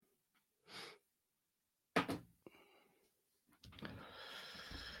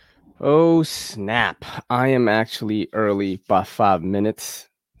Oh, snap. I am actually early by 5 minutes.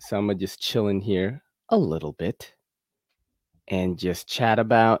 So I'm going to just chill in here a little bit and just chat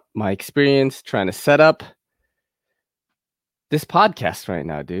about my experience trying to set up this podcast right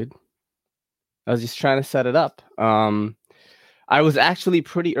now, dude. I was just trying to set it up. I was actually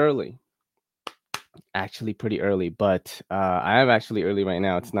pretty early. But I am actually early right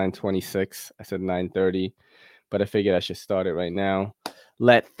now. It's 9:26. I said 9:30, but I figured I should start it right now.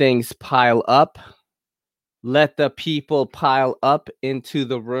 Let things pile up. Let the people pile up into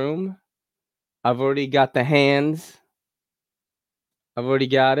the room. I've already got the hands. I've already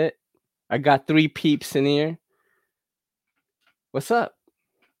got it. I got 3 peeps in here. What's up?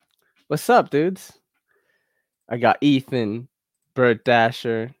 What's up, dudes? I got Ethan, Bert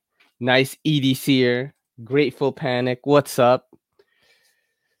Dasher, nice EDCer, Grateful Panic. What's up?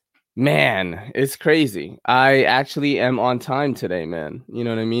 Man, it's crazy. I actually am on time today, man. You know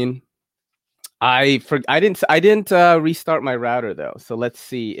what I mean? I didn't restart my router though. So let's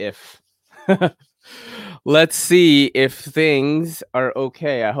see if let's see if things are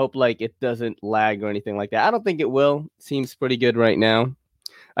okay. I hope like it doesn't lag or anything like that. I don't think it will. Seems pretty good right now.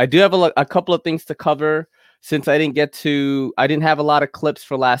 I do have a couple of things to cover since I didn't have a lot of clips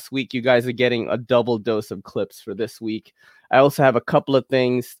for last week. You guys are getting a double dose of clips for this week. I also have a couple of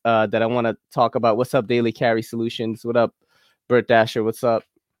things that I want to talk about. What's up, Daily Carry Solutions? What up, Bert Dasher? What's up?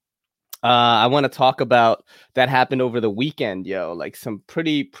 I want to talk about that happened over the weekend, yo. Like some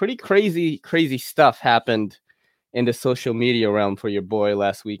pretty crazy stuff happened in the social media realm for your boy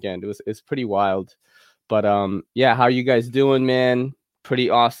last weekend. It's pretty wild. But yeah, how you guys doing, man? Pretty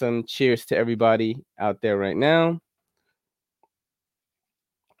awesome. Cheers to everybody out there right now.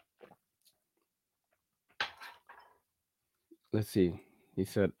 Let's see. He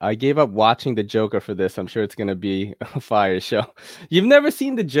said, I gave up watching the Joker for this. I'm sure it's gonna be a fire show. You've never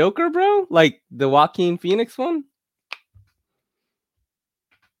seen the Joker, bro? Like the Joaquin Phoenix one?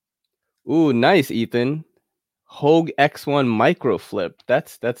 Ooh, nice, Ethan. Hogue X1 micro flip.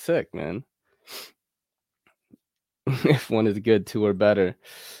 That's sick, man. If one is good, two are better.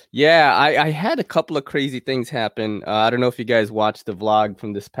 Yeah, I had a couple of crazy things happen. I don't know if you guys watched the vlog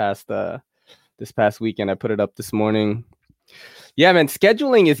from this past weekend. I put it up this morning. Yeah, man,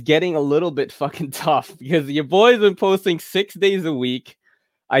 scheduling is getting a little bit fucking tough because your boy's been posting 6 days a week.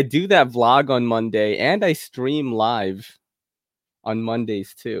 I do that vlog on Monday and I stream live on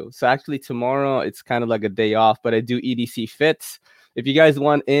Mondays too. So actually tomorrow it's kind of like a day off, but I do EDC Fits. If you guys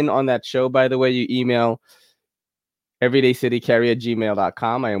want in on that show, by the way, you email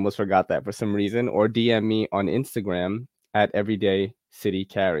everydaycitycarry@gmail.com. I almost forgot that for some reason. Or DM me on Instagram at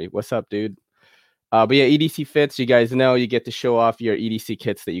everydaycitycarry. What's up, dude? But yeah, EDC Fits, you guys know you get to show off your EDC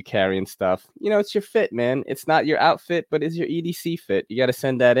kits that you carry and stuff. You know, it's your fit, man. It's not your outfit, but it's your EDC fit. You got to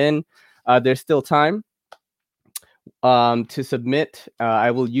send that in. There's still time to submit.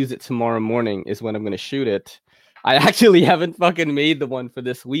 I will use it tomorrow morning is when I'm going to shoot it. I actually haven't fucking made the one for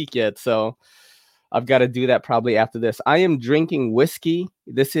this week yet, so I've got to do that probably after this. I am drinking whiskey.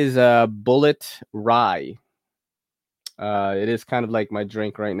 This is a Bullet Rye. It is kind of like my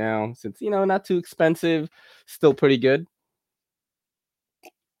drink right now since, not too expensive, still pretty good.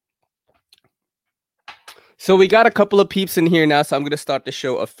 So we got a couple of peeps in here now, so I'm going to start the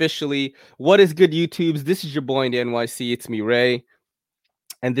show officially. What is good, YouTubes? This is your boy in the NYC. It's me, Ray.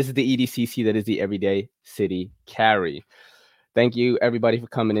 And this is the EDCC, that is the Everyday City Carry. Thank you, everybody, for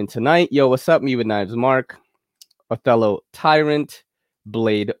coming in tonight. Yo, what's up? Me with Knives Mark, Othello Tyrant,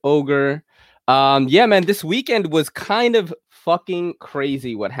 Blade Ogre. Yeah, man, this weekend was kind of fucking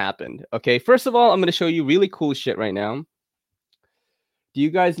crazy what happened. Okay, first of all, I'm going to show you really cool shit right now. Do you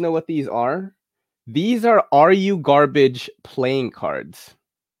guys know what these are? These are You Garbage playing cards.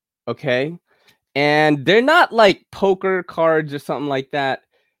 Okay? And they're not like poker cards or something like that.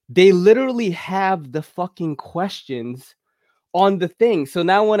 They literally have the fucking questions on the thing. So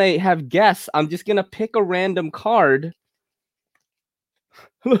now when I have guests, I'm just going to pick a random card.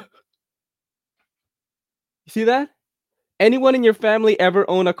 You see that? Anyone in your family ever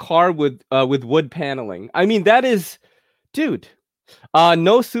own a car with wood paneling? I mean, that is, dude.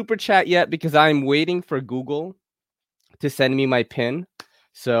 No super chat yet because I'm waiting for Google to send me my pin.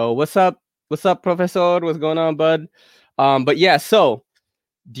 So what's up? What's up, Professor? What's going on, bud? But yeah, so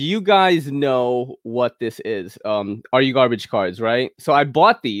do you guys know what this is? Are You Garbage cards, right? So I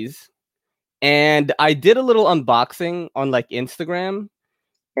bought these and I did a little unboxing on like Instagram.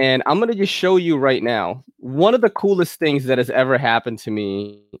 And I'm going to just show you right now. One of the coolest things that has ever happened to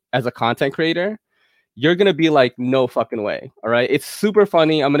me as a content creator. You're going to be like, no fucking way. All right. It's super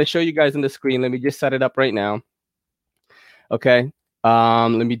funny. I'm going to show you guys on the screen. Let me just set it up right now. Okay.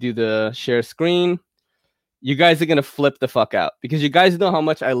 Let me do the share screen. You guys are gonna flip the fuck out because you guys know how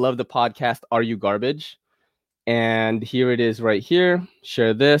much I love the podcast Are You Garbage? And here it is right here.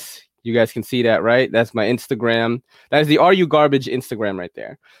 Share this. You guys can see that, right? That's my Instagram. That is the Are You Garbage Instagram right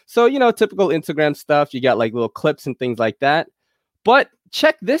there. So, typical Instagram stuff. You got like little clips and things like that. But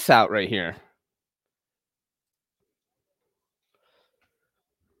check this out right here.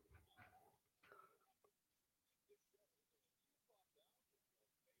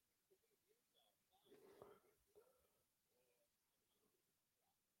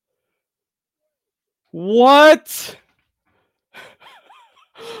 What?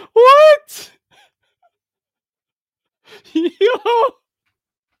 What? Yo.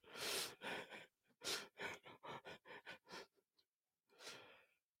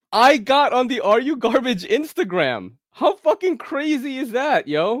 I got on the Are You Garbage Instagram. How fucking crazy is that,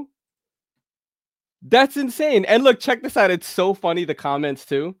 yo? That's insane. And look, check this out. It's so funny, the comments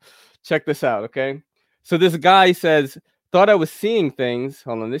too. Check this out, okay? So this guy says, thought I was seeing things.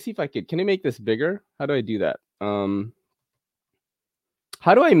 Hold on, let's see if I could. Can I make this bigger? How do I do that?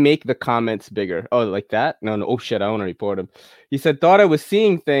 How do I make the comments bigger? Oh, like that? No. Oh shit, I want to report him. He said, thought I was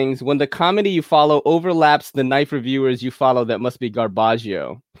seeing things. When the comedy you follow overlaps the knife reviewers you follow, that must be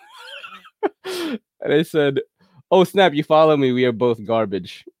Garbaggio. And I said, oh snap, you follow me. We are both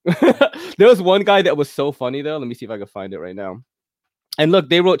garbage. There was one guy that was so funny though. Let me see if I can find it right now. And look,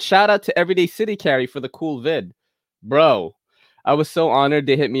 they wrote, shout out to Everyday City Carry for the cool vid. Bro, I was so honored.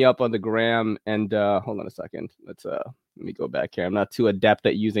 They hit me up on the gram. And hold on a second. Let me go back here. I'm not too adept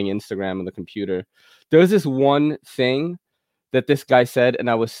at using Instagram on the computer. There was this one thing that this guy said, and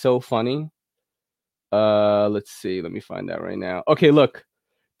I was so funny. Let's see. Let me find that right now. Okay, look.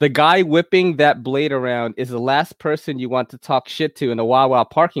 The guy whipping that blade around is the last person you want to talk shit to in a Wawa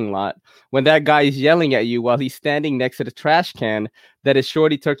parking lot when that guy is yelling at you while he's standing next to the trash can that his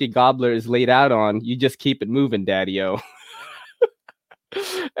shorty turkey gobbler is laid out on. You just keep it moving, daddy-o.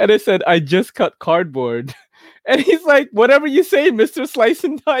 And I said, I just cut cardboard. And he's like, whatever you say, Mr. Slice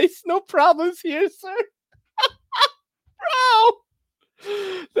and Dice. No problems here, sir. Bro,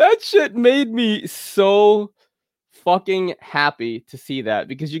 that shit made me so fucking happy to see that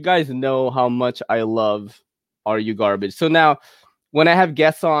because you guys know how much I love Are You Garbage. So now when I have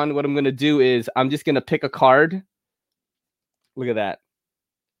guests on, what I'm going to do is I'm just going to pick a card. Look at that.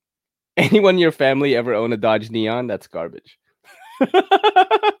 Anyone in your family ever own a Dodge Neon? That's garbage.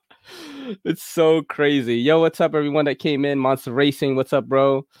 It's so crazy. Yo, what's up, everyone that came in? Monster Racing, what's up,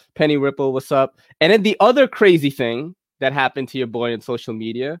 bro? Penny Ripple, what's up? And then the other crazy thing that happened to your boy on social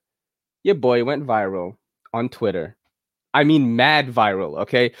media, your boy went viral on Twitter. I mean, mad viral,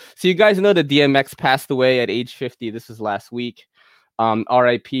 okay? So you guys know that DMX passed away at age 50. This was last week.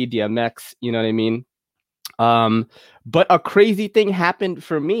 RIP DMX, you know what I mean? But a crazy thing happened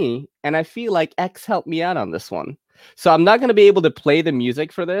for me, and I feel like X helped me out on this one. So I'm not going to be able to play the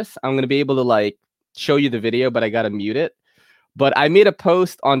music for this. I'm going to be able to like show you the video, but I got to mute it. But I made a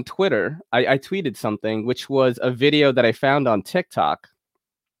post on Twitter. I tweeted something, which was a video that I found on TikTok.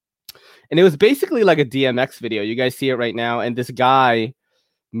 And it was basically like a DMX video. You guys see it right now. And this guy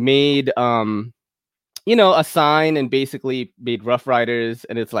made, a sign and basically made Rough Riders.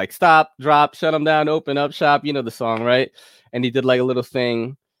 And it's like, stop, drop, shut them down, open up shop. You know the song, right? And he did like a little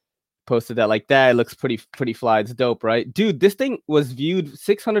thing, posted that like that. It looks pretty fly. It's dope, right? Dude, this thing was viewed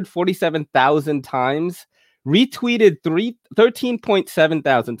 647,000 times, retweeted 13.7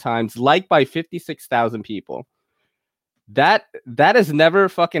 thousand times, liked by 56,000 people. That has never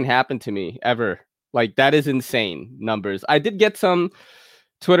fucking happened to me ever. Like, that is insane numbers. I did get some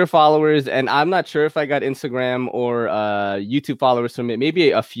Twitter followers, and I'm not sure if I got Instagram or YouTube followers from it.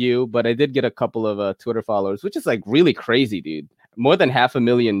 Maybe a few, but I did get a couple of Twitter followers, which is like really crazy, dude. More than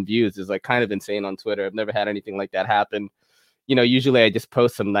 500,000 views is like kind of insane on Twitter. I've never had anything like that happen. Usually I just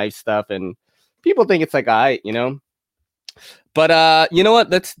post some nice stuff and people think it's like, But you know what?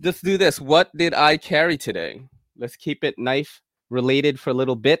 Let's do this. What did I carry today? Let's keep it knife related for a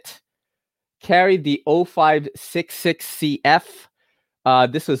little bit. Carried the 0566CF.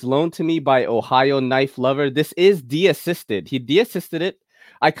 This was loaned to me by Ohio Knife Lover. This is de-assisted. He de-assisted it.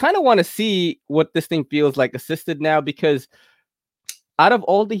 I kind of want to see what this thing feels like assisted now because out of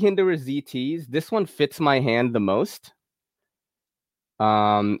all the Hinderer ZTs, this one fits my hand the most.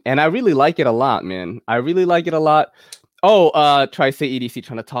 And I really like it a lot, man. I really like it a lot. Oh, Tri-State EDC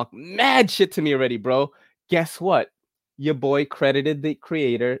trying to talk mad shit to me already, bro. Guess what? Your boy credited the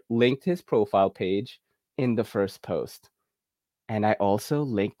creator, linked his profile page in the first post. And I also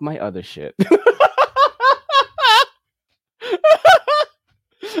linked my other shit.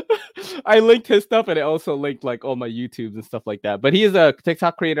 I linked his stuff and I also linked like all my YouTubes and stuff like that. But he is a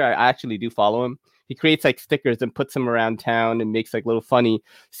TikTok creator. I actually do follow him. He creates like stickers and puts them around town and makes like little funny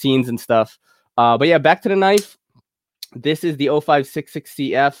scenes and stuff. But yeah, back to the knife. This is the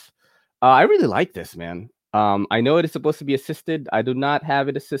 0566CF. I really like this, man. I know it is supposed to be assisted. I do not have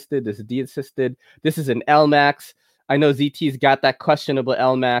it assisted. This is de-assisted. This is an LMAX. I know ZT's got that questionable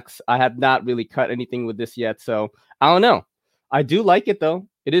LMAX. I have not really cut anything with this yet, so I don't know. I do like it though.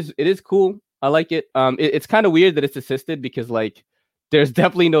 It is cool. I like it. It's kind of weird that it's assisted because like there's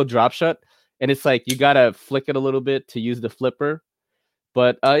definitely no drop shot, and it's like you gotta flick it a little bit to use the flipper.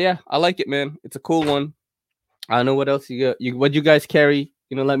 But yeah, I like it, man. It's a cool one. I don't know what else you got. What you guys carry?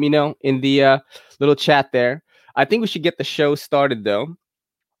 Let me know in the little chat there. I think we should get the show started though.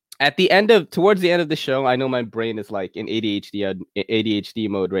 Towards the end of the show, I know my brain is like in ADHD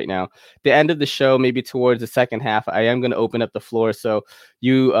mode right now. The end of the show, maybe towards the second half, I am going to open up the floor. So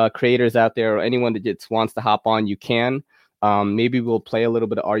you creators out there or anyone that just wants to hop on, you can. Maybe we'll play a little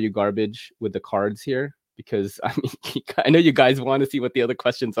bit of Are You Garbage with the cards here because I mean, I know you guys want to see what the other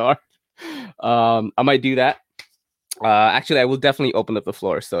questions are. I might do that. Actually, I will definitely open up the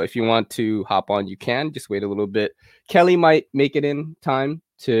floor. So if you want to hop on, you can. Just wait a little bit. Kelly might make it in time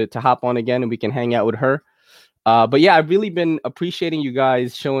to hop on again, and we can hang out with her. But yeah, I've really been appreciating you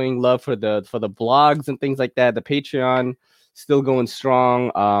guys showing love for the blogs and things like that. The Patreon still going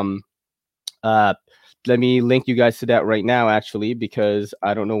strong. Let me link you guys to that right now, actually, because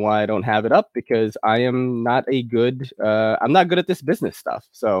I don't know why I don't have it up because I am not I'm not good at this business stuff.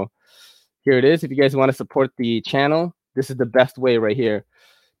 So here it is. If you guys want to support the channel, this is the best way right here.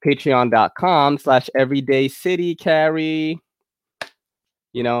 Patreon.com/everydaycitycarry.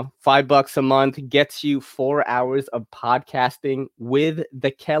 $5 a month gets you 4 hours of podcasting with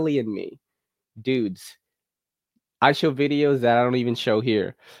the Kelly and me. Dudes, I show videos that I don't even show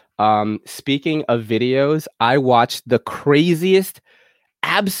here. Speaking of videos, I watched the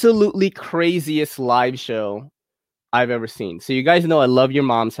absolutely craziest live show I've ever seen. So you guys know I love Your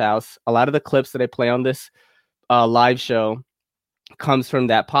Mom's House. A lot of the clips that I play on this live show comes from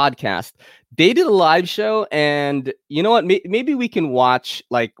that podcast. They did a live show, and you know what? Maybe we can watch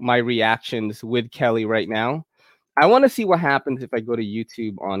like my reactions with Kelly right now. I want to see what happens if I go to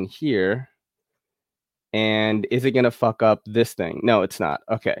YouTube on here. And is it gonna fuck up this thing? No, it's not.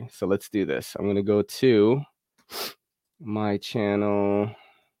 Okay, so let's do this. I'm gonna go to my channel.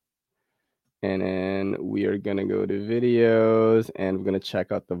 And then we are going to go to videos and we're going to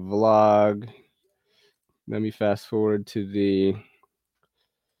check out the vlog. Let me fast forward to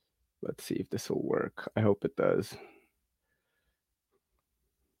let's see if this will work. I hope it does.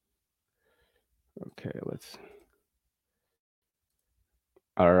 Okay,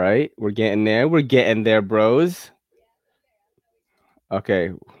 all right, we're getting there. We're getting there, bros. Okay,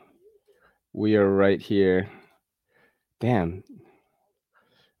 we are right here. Damn.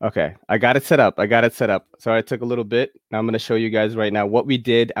 Okay, I got it set up. Sorry, it took a little bit. Now I'm going to show you guys right now what we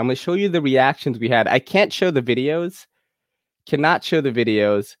did. I'm going to show you the reactions we had. I can't show the videos. Cannot show the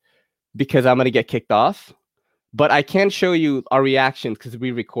videos because I'm going to get kicked off. But I can show you our reactions because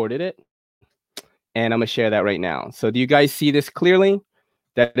we recorded it. And I'm going to share that right now. So do you guys see this clearly?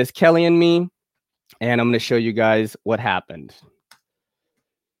 That is Kelly and me. And I'm going to show you guys what happened.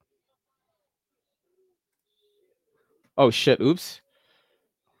 Oh, shit. Oops.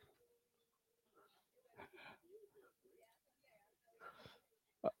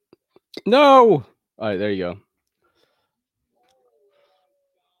 No. All right, there you go.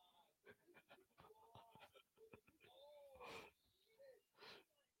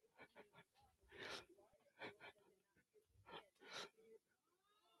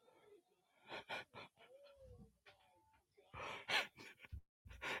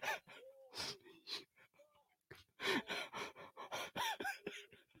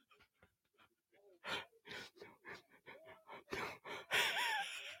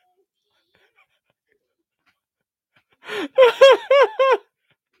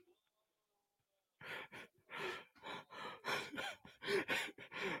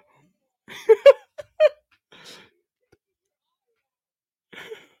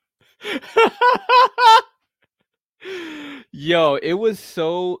 Yo, it was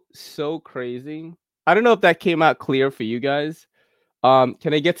so crazy. I don't know if that came out clear for you guys. Can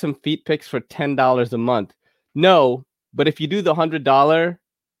I get some feet pics for $10 a month? No, but if you do the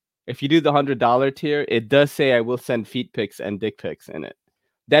 $100 tier, it does say I will send feet pics and dick pics in it.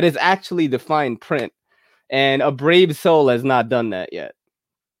 That is actually the fine print. And a brave soul has not done that yet.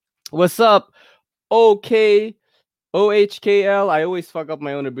 What's up? Okay. OHKL. I always fuck up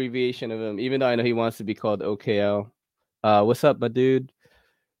my own abbreviation of him, even though I know he wants to be called OKL. What's up, my dude?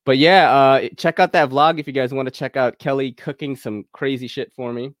 But yeah, check out that vlog if you guys want to check out Kelly cooking some crazy shit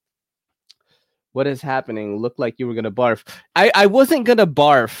for me. What is happening? Looked like you were gonna barf. I wasn't gonna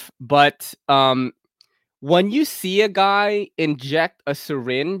barf, but when you see a guy inject a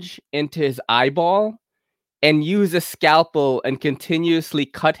syringe into his eyeball and use a scalpel and continuously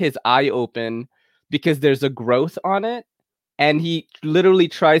cut his eye open because there's a growth on it, and he literally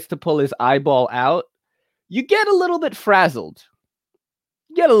tries to pull his eyeball out, you get a little bit frazzled.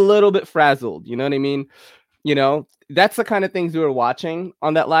 You know what I mean? You know, that's the kind of things we were watching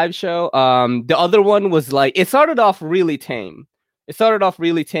on that live show. The other one was like, it started off really tame. It started off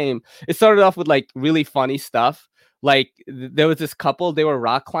with like really funny stuff. Like there was this couple, they were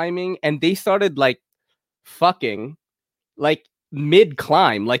rock climbing and they started like fucking like mid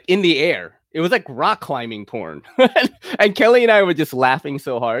climb, like in the air. It was like rock climbing porn. And Kelly and I were just laughing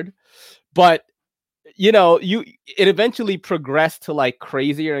so hard. But you know, it eventually progressed to like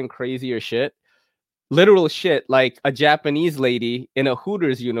crazier and crazier shit. Literal shit, like a Japanese lady in a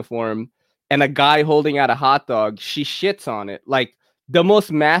Hooters uniform and a guy holding out a hot dog. She shits on it, like the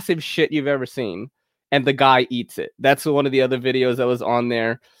most massive shit you've ever seen, and the guy eats it. That's one of the other videos that was on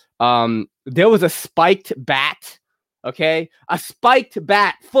there. There was a spiked bat, okay? A spiked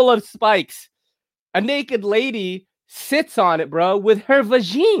bat full of spikes. A naked lady sits on it, bro, with her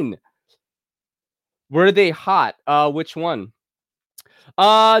vagine. Were they hot? Which one?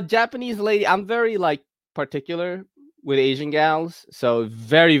 Japanese lady. I'm very like particular with Asian gals, so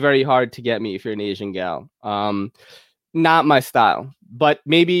very, very hard to get me if you're an Asian gal. Not my style, but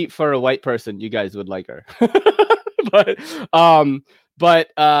maybe for a white person, you guys would like her. but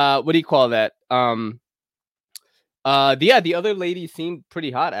what do you call that? The other lady seemed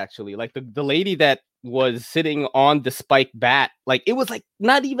pretty hot actually. Like the lady that was sitting on the spiked bat, like it was like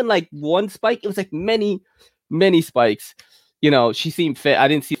not even like one spike, it was like many spikes. You know, she seemed fit. I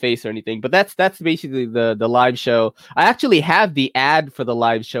didn't see face or anything, but that's basically the live show. I actually have the ad for the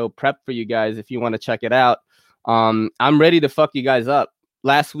live show prepped for you guys if you want to check it out. I'm ready to fuck you guys up.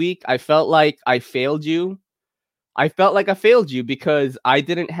 Last week I felt like I failed you. Because I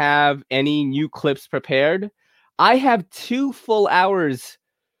didn't have any new clips prepared. I have 2 full hours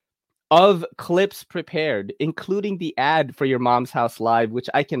of clips prepared, including the ad for Your Mom's House Live, which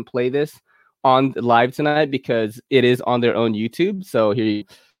I can play this on live tonight because it is on their own YouTube. So here you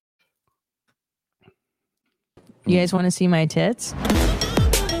guys want to see my tits?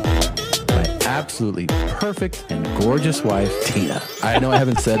 My absolutely perfect and gorgeous wife, Tina. I know I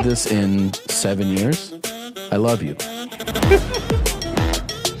haven't said this in 7 years. I love you.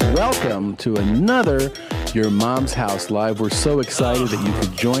 Welcome to another Your Mom's House Live. We're so excited that you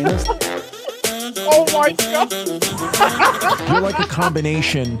could join us. Oh my God. You're like a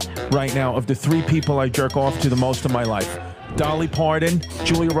combination right now of the 3 people I jerk off to the most of my life. Dolly Parton,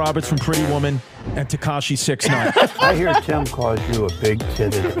 Julia Roberts from Pretty Woman, and Tekashi 6ix9ine. I hear Tim calls you a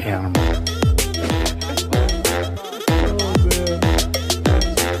big-titted animal.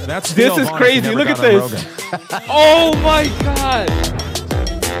 This is crazy. Look at this. Oh my God.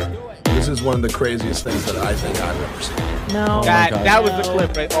 This is one of the craziest things that I think I've ever seen. No. That was the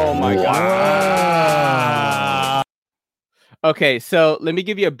clip, right? Oh my God. Okay, so let me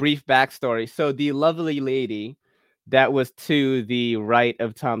give you a brief backstory. So the lovely lady that was to the right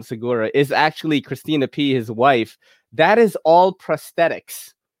of Tom Segura is actually Christina P., his wife. That is all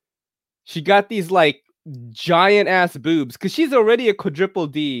prosthetics. She got these like giant ass boobs because she's already a quadruple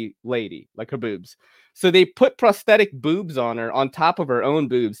D lady, like her boobs. So they put prosthetic boobs on her on top of her own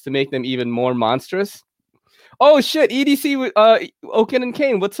boobs to make them even more monstrous. Oh shit, EDC, Oaken and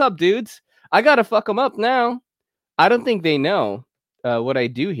Kane, what's up, dudes? I gotta fuck them up now. I don't think they know what I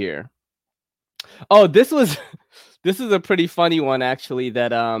do here. Oh, this is a pretty funny one actually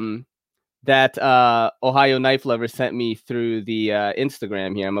that Ohio Knife Lover sent me through the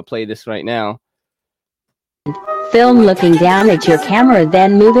Instagram here. I'm gonna play this right now. Film looking down at your camera,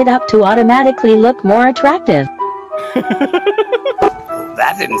 then move it up to automatically look more attractive.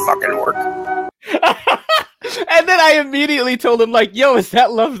 That didn't fucking work. And then I immediately told him, like, yo, is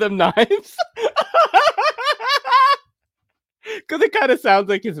that Love Them Knives? Because it kind of sounds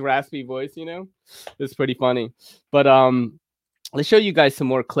like his raspy voice, you know? It's pretty funny. But let's show you guys some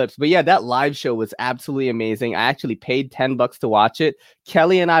more clips. But yeah, that live show was absolutely amazing. I actually paid $10 to watch it.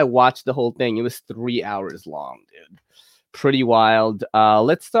 Kelly and I watched the whole thing. It was 3 hours long, dude. Pretty wild.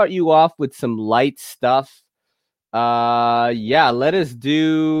 Let's start you off with some light stuff. Yeah, let us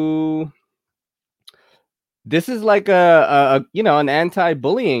do... This is like a you know, an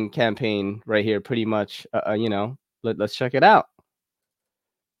anti-bullying campaign right here, pretty much. You know, let's check it out.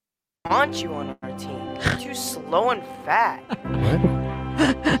 Want you on our team. You're too slow and fat. What?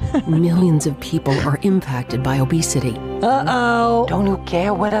 Millions of people are impacted by obesity. Uh-oh. Don't you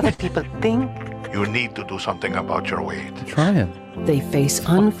care what other people think? You need to do something about your weight. Try it. They face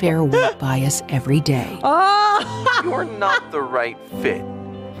unfair weight bias every day. Oh! You're not the right fit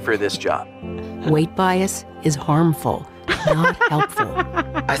for this job. Weight bias is harmful, not helpful.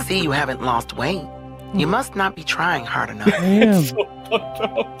 I see you haven't lost weight. You must not be trying hard enough. Damn.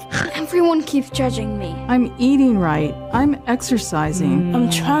 Everyone keeps judging me. I'm eating right. I'm exercising. I'm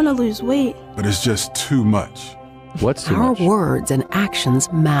trying to lose weight. But it's just too much. What's too Our much? words and actions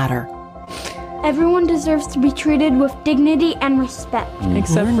matter. Everyone deserves to be treated with dignity and respect.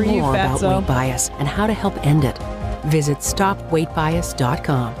 Except Learn for you, more about fatso. weight bias and how to help end it. Visit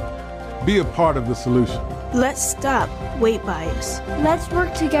stopweightbias.com. Be a part of the solution. Let's stop weight bias. Let's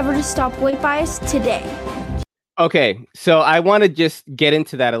work together to stop weight bias today. Okay, so I want to just get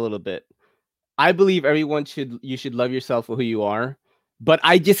into that a little bit. I believe you should love yourself for who you are, but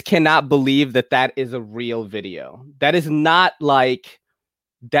I just cannot believe that that is a real video. That is not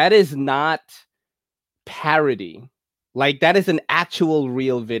parody. Like, that is an actual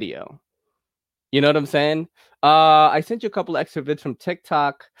real video. You know what I'm saying? I sent you a couple extra vids from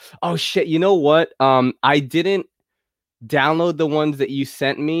TikTok. Oh shit, you know what? I didn't download the ones that you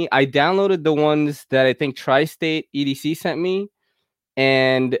sent me. I downloaded the ones that I think Tri-State EDC sent me.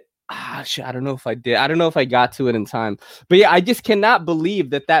 And shit, I don't know if I did. I don't know if I got to it in time. But yeah, I just cannot believe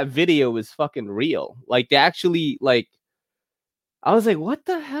that video is fucking real. Like, they actually, like, I was like, what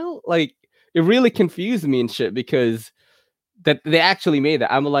the hell? Like, it really confused me and shit, because that they actually made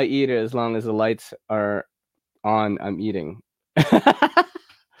that. I'm a light eater. As long as the lights are on, I'm eating.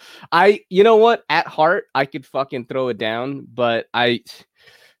 You know what? At heart, I could fucking throw it down, but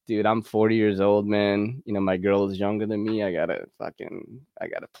dude, I'm 40 years old, man. You know, my girl is younger than me. I gotta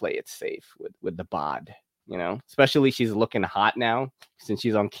play it safe with the bod, you know, especially she's looking hot now since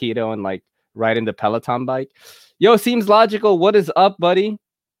she's on keto and like riding the Peloton bike. Yo, seems logical. What is up, buddy?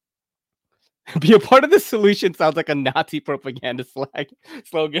 Be a part of the solution sounds like a Nazi propaganda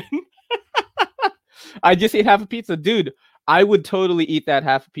slogan. I just ate half a pizza, dude. I would totally eat that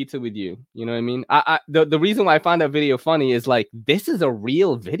half a pizza with you. You know what I mean? The reason why I found that video funny is like, this is a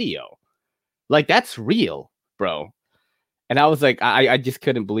real video. Like, that's real, bro. And I was like, I just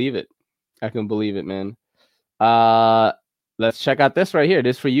couldn't believe it. I couldn't believe it, man. Let's check out this right here.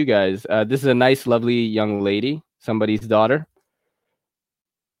 This is for you guys. This is a nice, lovely young lady, somebody's daughter.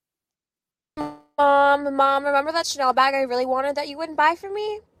 Mom, remember that Chanel bag I really wanted that you wouldn't buy for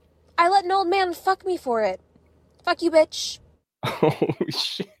me? I let an old man fuck me for it. Fuck you, bitch. Oh,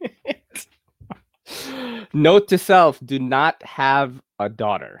 shit. Note to self, do not have a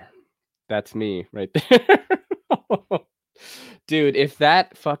daughter. That's me right there. Dude, if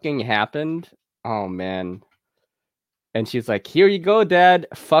that fucking happened, oh, man. And she's like, here you go, Dad.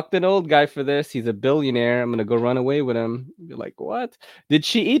 Fucked an old guy for this. He's a billionaire. I'm going to go run away with him. You're like, what? Did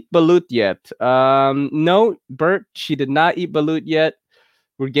she eat balut yet? No, Bert, she did not eat balut yet.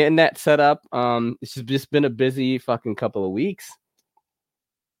 We're getting that set up. It's just been a busy fucking couple of weeks.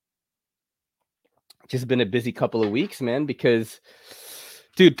 Just been a busy couple of weeks, man, because,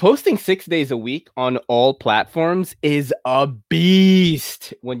 dude, posting 6 days a week on all platforms is a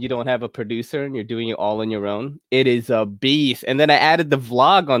beast when you don't have a producer and you're doing it all on your own. It is a beast. And then I added the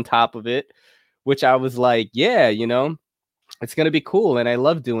vlog on top of it, which I was like, yeah, you know, it's going to be cool. And I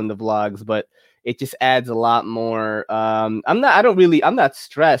love doing the vlogs, but it just adds a lot more. I'm not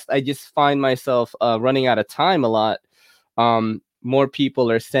stressed. I just find myself running out of time a lot. More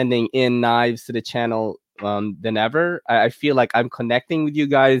people are sending in knives to the channel than ever. I feel like I'm connecting with you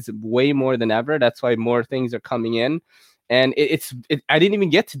guys way more than ever. That's why more things are coming in. And I didn't even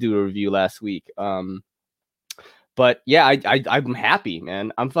get to do a review last week. But yeah, I'm happy,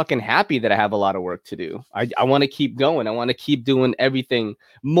 man. I'm fucking happy that I have a lot of work to do. I want to keep going. I want to keep doing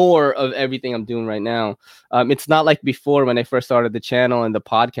more of everything I'm doing right now. It's not like before when I first started the channel and the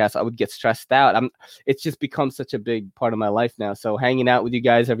podcast, I would get stressed out. It's just become such a big part of my life now. So hanging out with you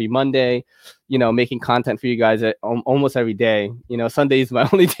guys every Monday, you know, making content for you guys almost every day. You know, Sunday is my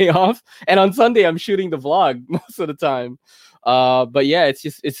only day off. And on Sunday, I'm shooting the vlog most of the time. But yeah, it's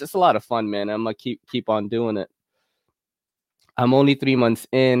just a lot of fun, man. I'm going to keep on doing it. I'm only 3 months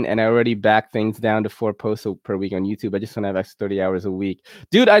in and I already backed things down to 4 posts per week on YouTube. I just want to have extra 30 hours a week.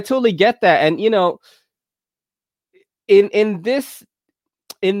 Dude, I totally get that. And, you know, in this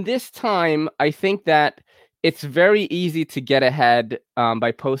time, I think that it's very easy to get ahead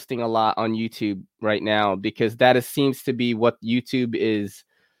by posting a lot on YouTube right now, because that seems to be what YouTube is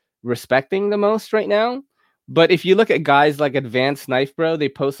respecting the most right now. But if you look at guys like Advanced Knife Bro, they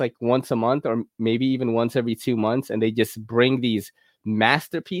post like once a month or maybe even once every 2 months, and they just bring these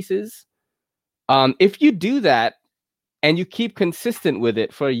masterpieces. If you do that and you keep consistent with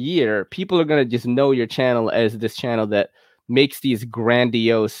it for a year, people are going to just know your channel as this channel that makes these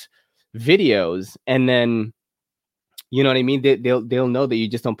grandiose videos. And then, you know what I mean? They'll know that you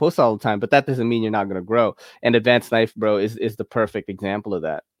just don't post all the time, but that doesn't mean you're not going to grow. And Advanced Knife Bro is the perfect example of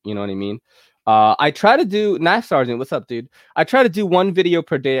that. You know what I mean? I try to do Knife Sergeant. What's up, dude? I try to do one video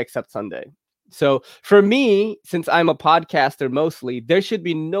per day except Sunday. So for me, since I'm a podcaster mostly, there should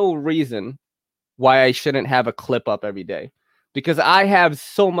be no reason why I shouldn't have a clip up every day, because I have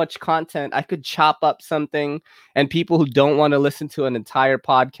so much content. I could chop up something and people who don't want to listen to an entire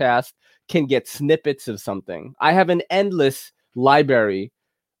podcast can get snippets of something. I have an endless library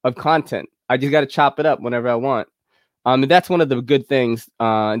of content. I just got to chop it up whenever I want. And that's one of the good things.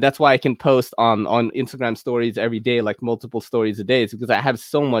 And that's why I can post on Instagram stories every day, like multiple stories a day, is because I have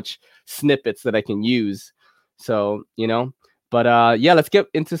so much snippets that I can use. So, you know, but yeah, let's get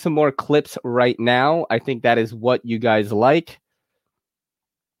into some more clips right now. I think that is what you guys like.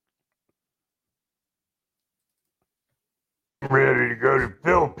 I'm ready to go to the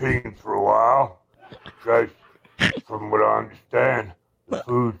Philippines for a while. Guys, from what I understand, the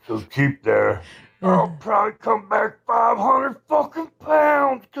food's so cheap there. I'll probably come back 500 fucking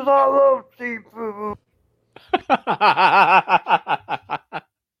pounds because I love seafood.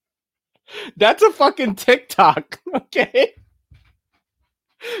 That's a fucking TikTok, okay?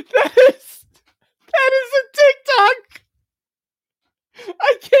 That is a TikTok.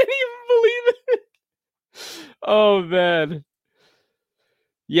 I can't even believe it. Oh man.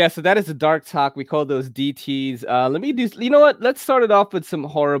 Yeah, so that is a dark talk. We call those DTs. Let me do, you know what? Let's start it off with some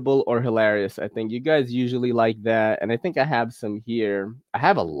horrible or hilarious. I think you guys usually like that. And I think I have some here. I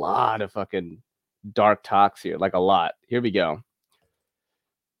have a lot of fucking dark talks here, like a lot. Here we go.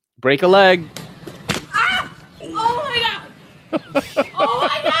 Break a leg. Ah! Oh my god! Oh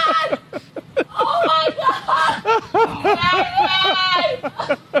my god! Oh my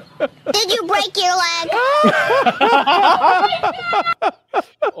god! Did you break your leg?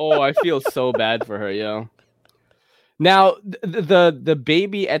 Oh, I feel so bad for her, yo. Now, the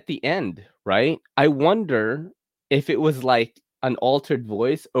baby at the end, right? I wonder if it was like an altered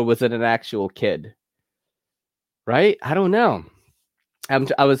voice or was it an actual kid? Right? I don't know.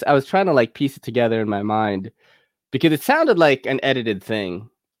 I was trying to like piece it together in my mind because it sounded like an edited thing.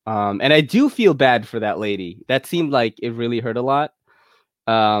 And I do feel bad for that lady. That seemed like it really hurt a lot.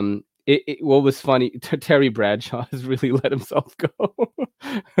 What was funny, Terry Bradshaw has really let himself go.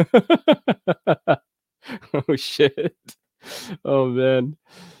 Oh shit. Oh man.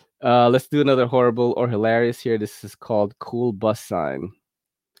 Let's do another horrible or hilarious here. This is called Cool Bus Sign.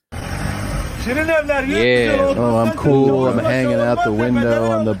 Yeah. Oh, I'm cool. I'm hanging out the window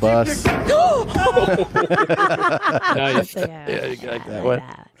on the bus. Nice. Yeah, you got that one.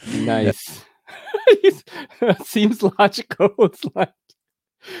 Nice. Seems logical. It's like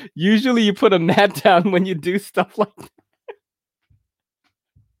usually you put a mat down when you do stuff like that.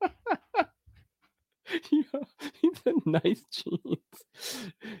 Yo, he said nice jeans.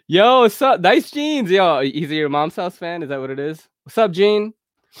 Yo, what's up? Nice jeans. Yo, he's a your mom's house fan. Is that what it is? What's up, Gene?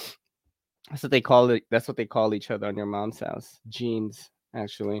 That's what they call it. That's what they call each other on your mom's house. Jeans,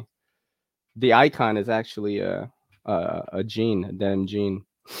 actually. The icon is actually a jean, a denim jean.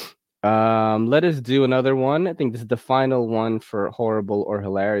 Let us do another one. I think this is the final one for horrible or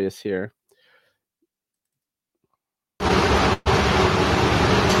hilarious here.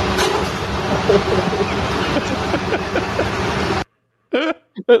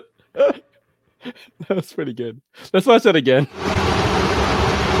 That was pretty good. Let's watch that again.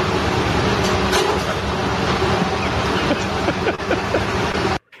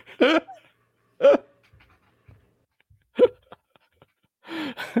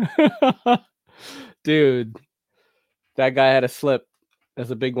 Dude, that guy had a slip.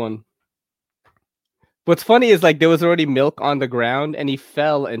 That's a big one. What's funny is like there was already milk on the ground and he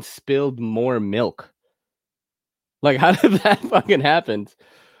fell and spilled more milk. Like, how did that fucking happen?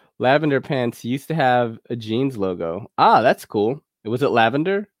 Lavender Pants used to have a jeans logo. Ah, that's cool. Was it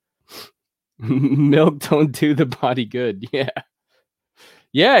lavender? Milk don't do the body good. Yeah.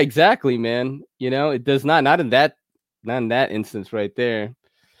 Yeah, exactly, man. You know, it does not in that instance right there.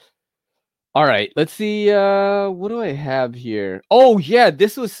 All right, let's see. What do I have here? Oh, yeah,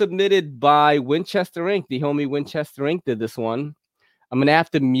 this was submitted by Winchester Inc. The homie Winchester Inc. did this one. I'm going to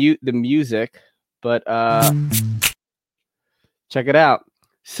have to mute the music, but check it out.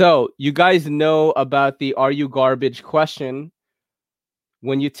 So you guys know about the "Are you garbage?" question.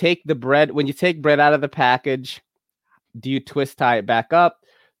 When you take bread out of the package, do you twist tie it back up?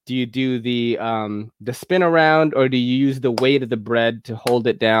 Do you do the spin around, or do you use the weight of the bread to hold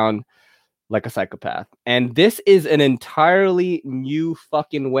it down like a psychopath? And this is an entirely new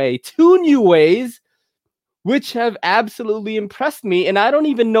fucking way, 2 new ways, which have absolutely impressed me. And I don't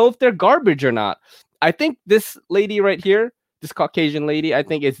even know if they're garbage or not. I think this lady right here, this Caucasian lady, I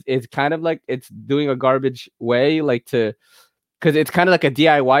think is kind of like it's doing a garbage way, like because it's kind of like a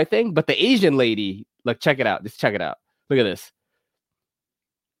DIY thing. But the Asian lady, like, check it out. Just check it out. Look at this.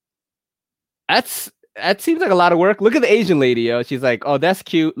 That seems like a lot of work. Look at the Asian lady, yo. She's like, oh, that's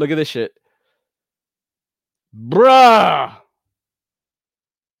cute. Look at this shit. Bruh.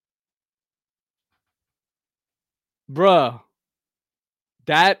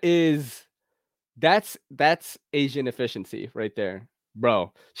 That's Asian efficiency right there,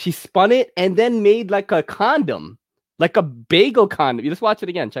 bro. She spun it and then made like a condom, like a bagel condom. You just watch it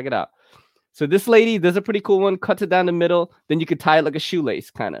again. Check it out. So this lady does a pretty cool one, cuts it down the middle. Then you could tie it like a shoelace,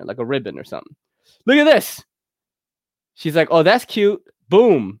 kind of like a ribbon or something. Look at this. She's like, oh, that's cute.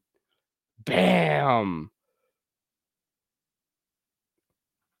 Boom. Bam.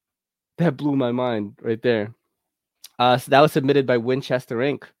 That blew my mind right there. So that was submitted by Winchester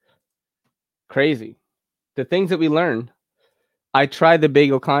Inc. Crazy. The things that we learn. I tried the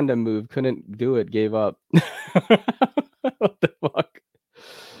bagel condom move. Couldn't do it. Gave up. What the fuck?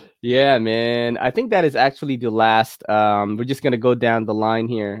 Yeah, man. I think that is actually the last. We're just going to go down the line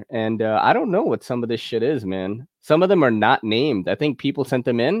here. And I don't know what some of this shit is, man. Some of them are not named. I think people sent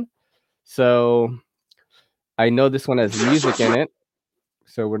them in. So I know this one has music in it.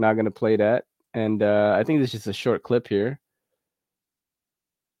 So we're not going to play that. And I think this is just a short clip here.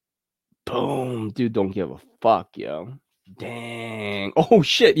 Boom. Dude, don't give a fuck, yo. Dang. Oh,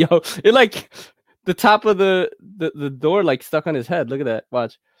 shit, yo. It like the top of the door like stuck on his head. Look at that.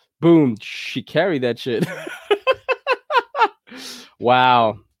 Watch. Boom. She carried that shit.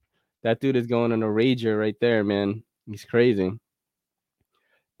 Wow. That dude is going on a rager right there, man. He's crazy.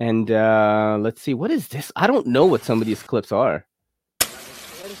 And let's see. What is this? I don't know what some of these clips are.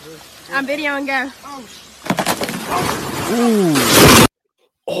 I'm videoing, go. Ooh.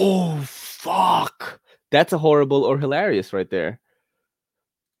 Oh, fuck. That's a horrible or hilarious right there.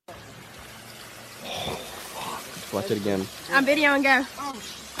 Oh, fuck. Let's watch it again. I'm videoing, go.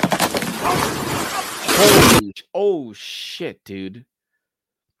 Oh, shit, dude.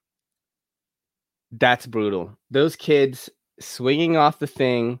 That's brutal. Those kids swinging off the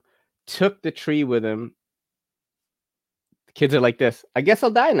thing, took the tree with him. The kids are like this. I guess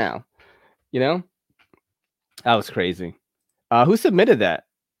I'll die now. You know? That was crazy. Who submitted that?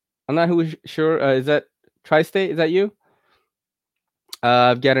 I'm not sure. Is that Tri-State? Is that you?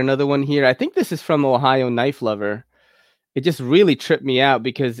 I've got another one here. I think this is from Ohio Knife Lover. It just really tripped me out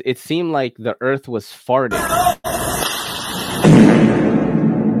because it seemed like the earth was farting.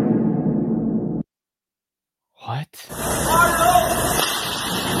 What?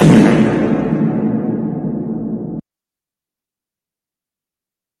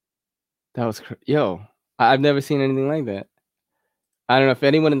 That was yo. I've never seen anything like that. I don't know if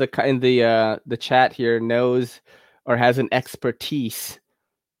anyone in the chat here knows or has an expertise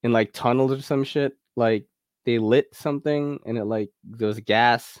in like tunnels or some shit. Like they lit something and it like there was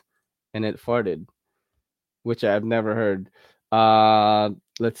gas and it farted, which I've never heard.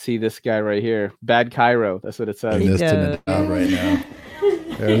 Let's see this guy right here. Bad Cairo. That's what it says. This to Nadal right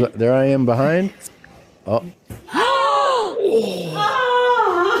now. There I am behind. Oh.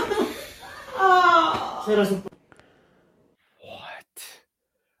 What?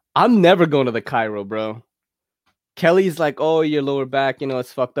 I'm never going to the Cairo, bro. Kelly's like, oh, your lower back, you know,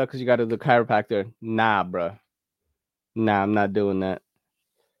 it's fucked up because you got to the chiropractor. Nah, bro. Nah, I'm not doing that.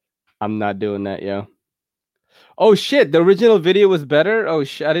 I'm not doing that, yo. Oh, shit. The original video was better? Oh,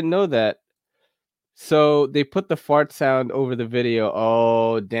 shit. I didn't know that. So they put the fart sound over the video.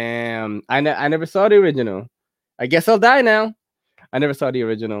 Oh, damn. I never saw the original. I guess I'll die now. I never saw the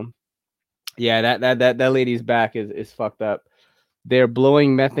original. Yeah, that lady's back is fucked up. They're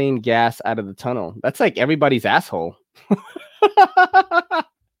blowing methane gas out of the tunnel. That's like everybody's asshole.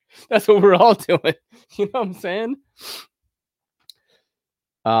 That's what we're all doing. You know what I'm saying?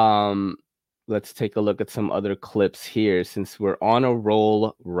 Let's take a look at some other clips here since we're on a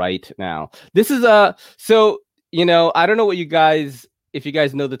roll right now. This is so, you know, I don't know what if you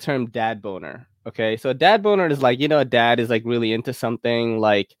guys know the term dad boner. Okay, so a dad boner is like, you know, a dad is like really into something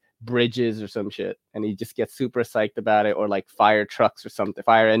like bridges or some shit, and he just gets super psyched about it, or like fire trucks or something,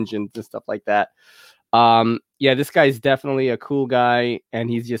 fire engines and stuff like that. Yeah, this guy's definitely a cool guy, and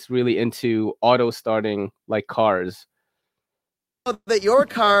he's just really into auto starting like cars. That your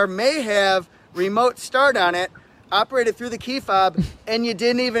car may have remote start on it, operated through the key fob and you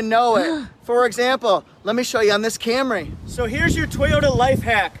didn't even know it. For example, let me show you on this Camry. So here's your Toyota life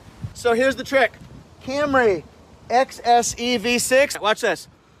hack. So here's the trick. Camry XSE V6. Watch this.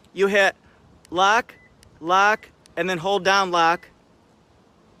 You hit lock, lock, and then hold down lock.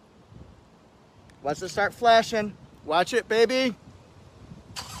 Watch this start flashing. Watch it, baby.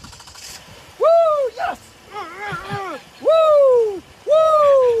 Woo! Yes! Woo!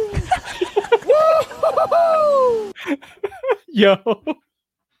 Woo! Woo! Yo.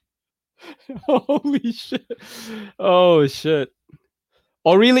 Holy shit. Oh shit.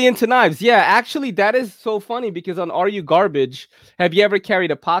 Oh, really into knives? Yeah, actually, that is so funny because on Are You Garbage, have you ever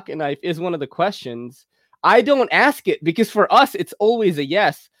carried a pocket knife is one of the questions. I don't ask it because for us, it's always a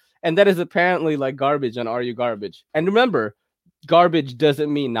yes. And that is apparently like garbage on Are You Garbage. And remember, garbage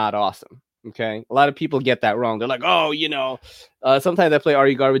doesn't mean not awesome. Okay, a lot of people get that wrong. They're like, oh, you know, sometimes I play Are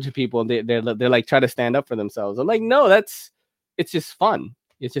You Garbage with people and they're like try to stand up for themselves. I'm like, no, it's just fun.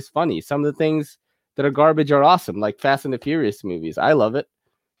 It's just funny. Some of the things that are garbage are awesome, like Fast and the Furious movies. I love it.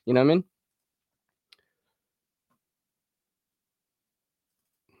 You know what I mean?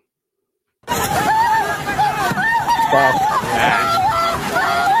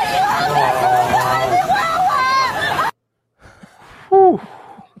 Whew.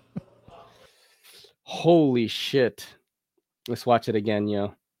 Holy shit. Let's watch it again,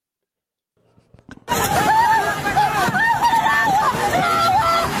 yo.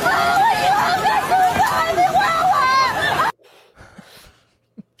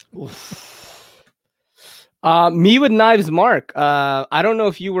 Me with Knives Mark. I don't know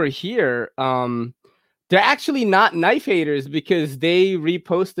if you were here. They're actually not knife haters because they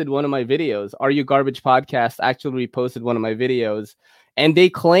reposted one of my videos. Are You Garbage Podcast actually reposted one of my videos, and they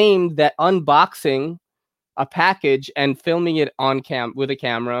claimed that unboxing a package and filming it on with a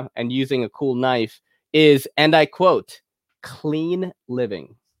camera and using a cool knife is, and I quote, clean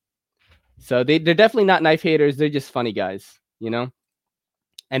living. So they're definitely not knife haters. They're just funny guys, you know?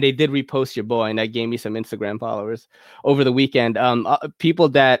 And they did repost your boy, and that gave me some Instagram followers over the weekend. People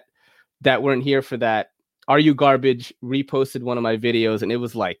that weren't here for that, Are You Garbage reposted one of my videos, and it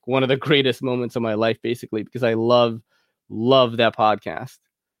was like one of the greatest moments of my life, basically, because I love that podcast.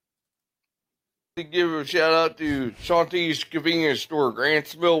 To give a shout out to Shanti's Convenience Store,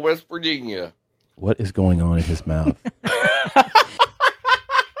 Grantsville, West Virginia. What is going on in his mouth?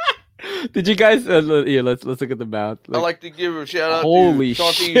 Did you guys? Yeah, let's look at the mouth. I'd like to give a shout out Holy to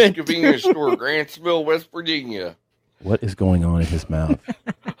Shanti's shit, Convenience dude. Store, Grantsville, West Virginia. What is going on in his mouth?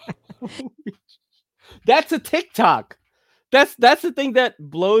 That's a TikTok. That's the thing that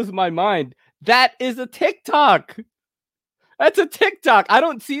blows my mind. That is a TikTok. That's a TikTok. I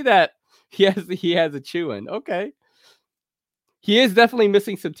don't see that. He has a chewing. Okay. He is definitely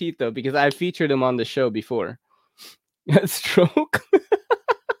missing some teeth though, because I featured him on the show before. Stroke.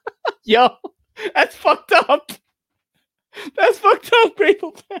 Yo, that's fucked up. That's fucked up,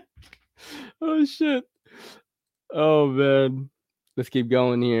 Grateful Dead. Oh shit. Oh man. Let's keep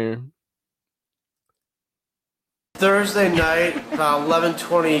going here. Thursday night, about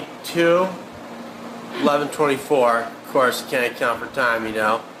 11:22, 11:24. Of course, can't account for time, you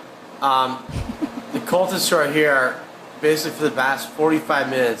know. The cultists are here basically for the past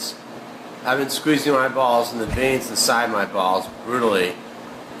 45 minutes. I've been squeezing my balls in the veins inside my balls brutally,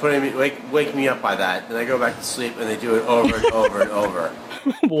 wake me up by that. Then I go back to sleep, and they do it over and over and over.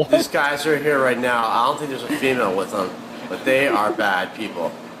 These guys are here right now. I don't think there's a female with them, but they are bad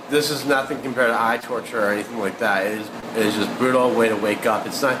people. This is nothing compared to eye torture or anything like that. It is just a brutal way to wake up.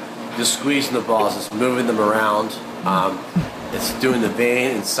 It's not just squeezing the balls, it's moving them around. It's doing the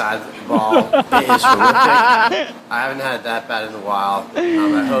vein inside the ball. It is horrific. I haven't had it that bad in a while.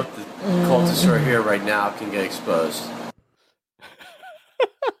 I hope the cultists who are here right now can get exposed.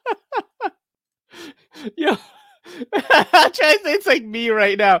 Yo, I'm trying to say it's like me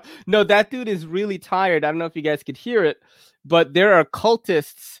right now. No, that dude is really tired. I don't know if you guys could hear it, but there are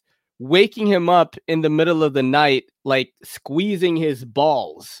cultists waking him up in the middle of the night, like squeezing his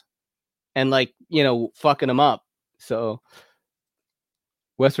balls and like, you know, fucking him up. So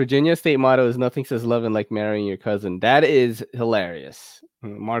West Virginia state motto is nothing says loving like marrying your cousin. That is hilarious.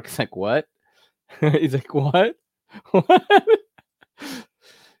 Mark's like, what? He's like, what? What?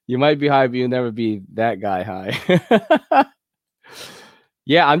 You might be high, but you'll never be that guy high.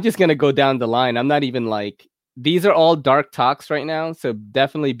 Yeah, I'm just going to go down the line. I'm not even like, these are all dark talks right now. So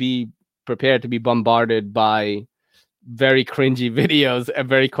definitely be prepared to be bombarded by very cringy videos and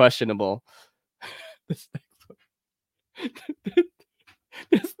very questionable.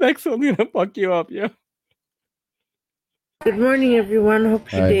 This next one's going to fuck you up, yo. Good morning, everyone.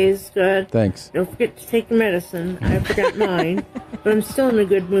 Hope your Hi. day is good. Thanks. Don't forget to take your medicine. I forgot mine, but I'm still in a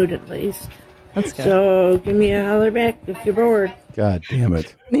good mood at least. That's good. So give me a holler back if you're bored. God damn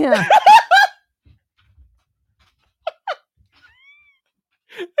it. Yeah.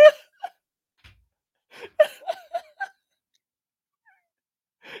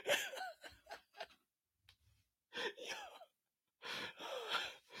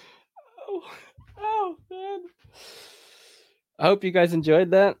 Oh man. I hope you guys enjoyed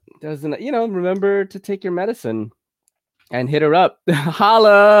that. Doesn't remember to take your medicine and hit her up.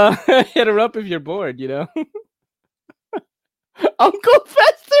 Holla. Hit her up if you're bored, Uncle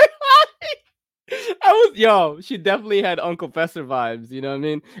Fester. She definitely had Uncle Fester vibes, you know what I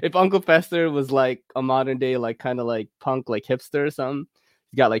mean? If Uncle Fester was like a modern day, like kind of like punk, like hipster or something,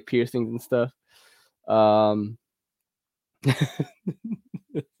 he's got like piercings and stuff.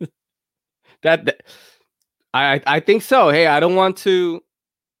 I think so. Hey, I don't want to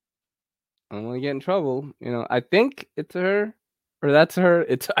get in trouble. I think it's her, or that's her.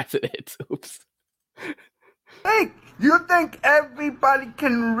 It's oops. Hey, you think everybody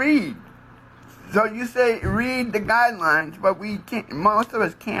can read? So you say read the guidelines, but we can't. Most of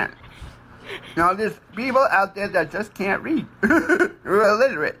us can't. There's people out there that just can't read. We're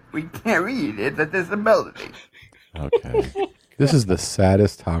illiterate. We can't read. It's a disability. Okay. This is the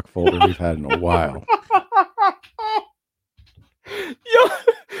saddest talk folder we've had in a while.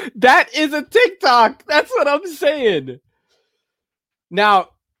 That is a TikTok. That's what I'm saying. Now,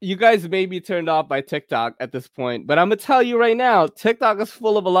 you guys may be turned off by TikTok at this point, but I'm going to tell you right now, TikTok is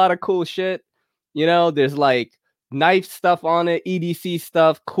full of a lot of cool shit. There's like knife stuff on it, EDC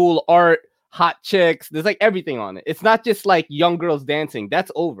stuff, cool art, hot chicks. There's like everything on it. It's not just like young girls dancing.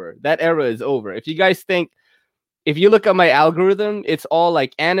 That's over. That era is over. If you guys think, if you look at my algorithm, it's all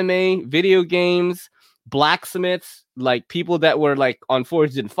like anime, video games, blacksmiths, like people that were like on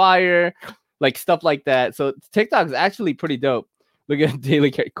Forged in Fire, like stuff like that. So TikTok is actually pretty dope. Look at Daily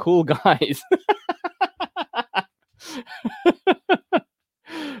Care. Cool guys.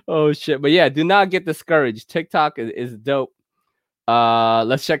 Oh shit. But yeah, do not get discouraged. TikTok is dope.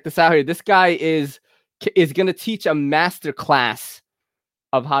 Let's check this out here. This guy is gonna teach a master class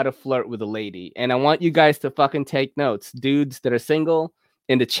of how to flirt with a lady. And I want you guys to fucking take notes. Dudes that are single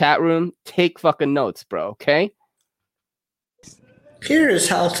in the chat room, take fucking notes, bro, okay? Here is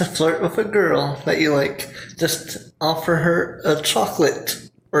how to flirt with a girl that you like. Just offer her a chocolate.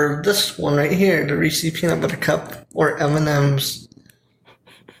 Or this one right here, the Reese's Peanut Butter Cup. Or M&M's.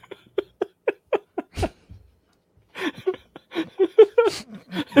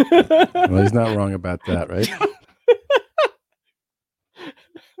 Well, he's not wrong about that, right?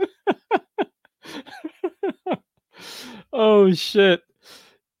 Oh shit.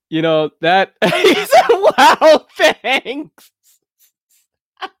 That he said, wow, thanks.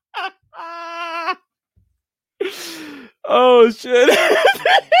 Oh shit.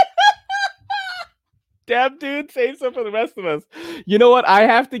 Damn, dude, save some for the rest of us. You know what? I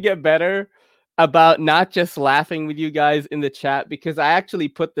have to get better about not just laughing with you guys in the chat, because I actually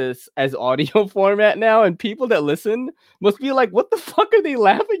put this as audio format now, and people that listen must be like, what the fuck are they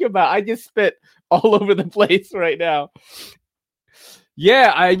laughing about? I just spit all over the place right now.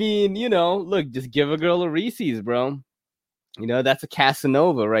 Yeah, I mean, look, just give a girl a Reese's, bro. That's a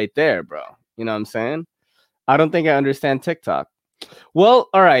Casanova right there, bro. You know what I'm saying? I don't think I understand TikTok. Well,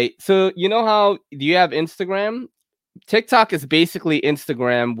 all right. So how do you have Instagram? TikTok is basically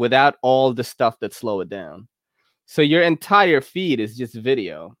Instagram without all the stuff that slow it down. So your entire feed is just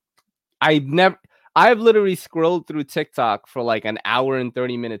video. I've literally scrolled through TikTok for like an hour and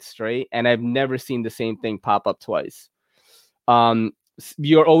 30 minutes straight, and I've never seen the same thing pop up twice.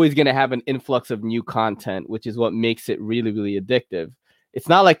 You're always going to have an influx of new content, which is what makes it really, really addictive. It's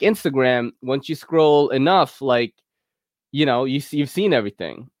not like Instagram. Once you scroll enough, like, you've seen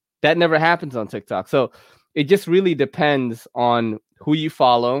everything. That never happens on TikTok. So it just really depends on who you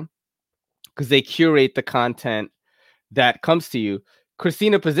follow, because they curate the content that comes to you.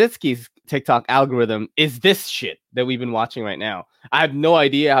 Christina Pazitsky's TikTok algorithm is this shit that we've been watching right now. I have no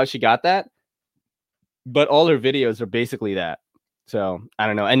idea how she got that, but all her videos are basically that. So I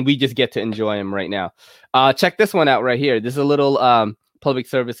don't know. And we just get to enjoy them right now. Check this one out right here. This is a little public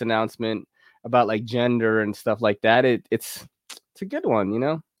service announcement about like gender and stuff like that. It's a good one, Do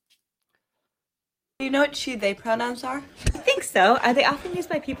you know what she, they pronouns are? I think so. Are they often used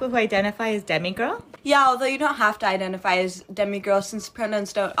by people who identify as demigirl? Yeah, although you don't have to identify as demigirl since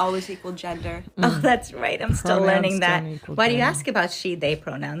pronouns don't always equal gender. Oh, that's right. I'm still learning that. Why do you ask about she, they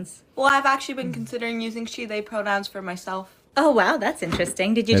pronouns? Well, I've actually been considering using she, they pronouns for myself. Oh, wow, that's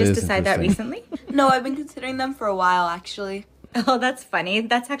interesting. Did you That just is decide that interesting. recently? No, I've been considering them for a while, actually. Oh, that's funny.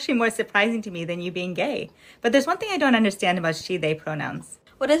 That's actually more surprising to me than you being gay. But there's one thing I don't understand about she, they pronouns.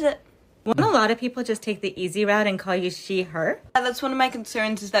 What is it? Won't a lot of people just take the easy route and call you she, her? Yeah, that's one of my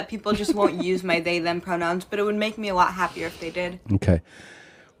concerns is that people just won't use my they, them pronouns, but it would make me a lot happier if they did. Okay.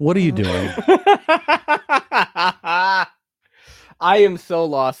 What are you doing? I am so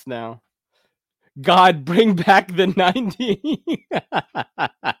lost now. God, bring back the 90s.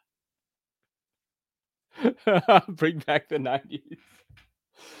 Bring back the 90s.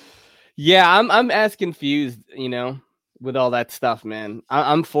 Yeah, I'm as confused, with all that stuff, man.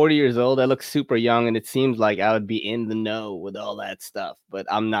 I'm 40 years old. I look super young, and it seems like I would be in the know with all that stuff, but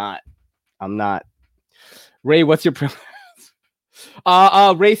I'm not. Ray, what's your preference?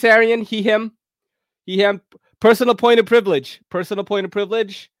 Race Arian, he, him. Personal point of privilege.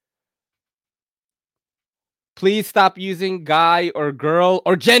 Please stop using guy or girl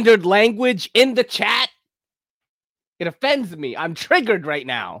or gendered language in the chat. It offends me. I'm triggered right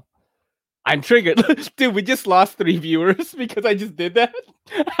now. Dude, we just lost 3 viewers because I just did that.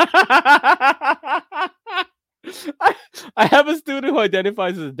 I have a student who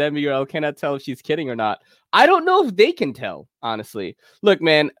identifies as a demigirl. Cannot tell if she's kidding or not. I don't know if they can tell, honestly. Look,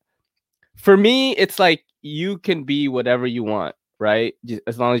 man, for me, it's like you can be whatever you want, right? Just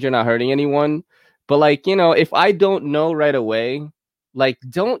as long as you're not hurting anyone. But like, if I don't know right away, like,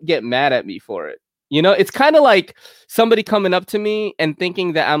 don't get mad at me for it. It's kind of like somebody coming up to me and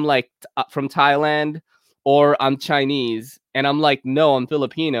thinking that I'm like from Thailand or I'm Chinese. And I'm like, no, I'm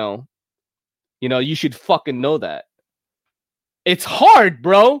Filipino. You should fucking know that. It's hard,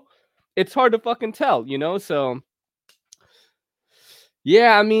 bro. It's hard to fucking tell, So,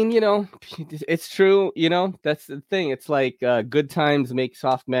 yeah, I mean, it's true. That's the thing. It's like good times make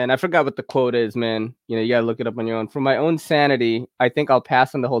soft men. I forgot what the quote is, man. You gotta look it up on your own. For my own sanity, I think I'll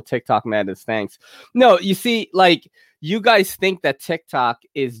pass on the whole TikTok madness. Thanks. No, you see, like, you guys think that TikTok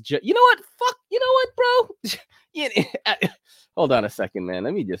is just, you know what? Fuck, you know what, bro? Hold on a second, man.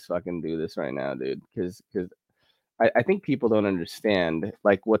 Let me just fucking do this right now, dude. Because I think people don't understand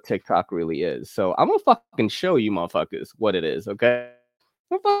like what TikTok really is. So I'm gonna fucking show you motherfuckers what it is, okay?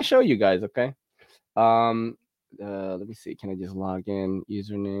 I'm gonna show you guys, okay? Let me see. Can I just log in?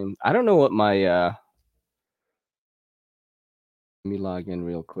 Username. I don't know what my let me log in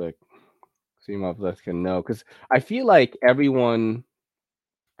real quick. So you motherfuckers can know. Because I feel like everyone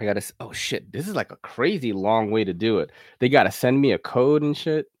oh shit, this is like a crazy long way to do it. They gotta send me a code and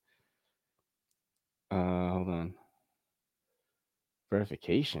shit. Hold on.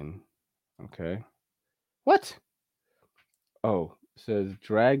 Verification. Okay. What? Oh, it says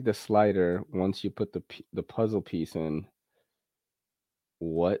drag the slider once you put the puzzle piece in.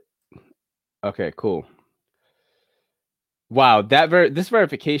 What? Okay, cool. Wow, this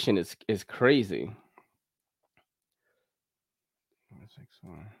verification is crazy.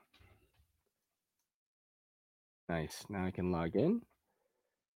 Nice. Now I can log in.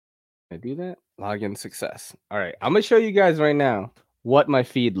 Can I do that? Login success. All right, I'm gonna show you guys right now what my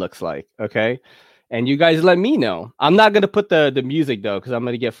feed looks like. Okay, and you guys let me know. I'm not gonna put the music though because I'm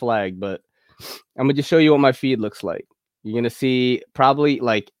gonna get flagged, but I'm gonna just show you what my feed looks like. You're gonna see probably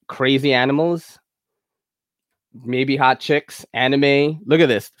like crazy animals, maybe hot chicks, anime. Look at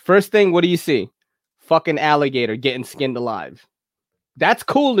this. First thing, what do you see? Fucking alligator getting skinned alive. That's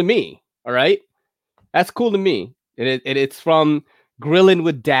cool to me. All right, that's cool to me. It's from Grilling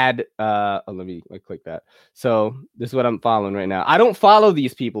with Dad. Let me click that. So this is what I'm following right now. I don't follow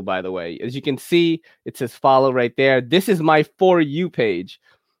these people, by the way. As you can see, it says follow right there. This is my For You page.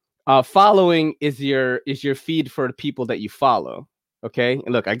 Following is your feed for the people that you follow. Okay, and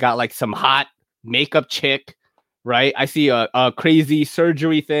look, I got like some hot makeup chick, right? I see a crazy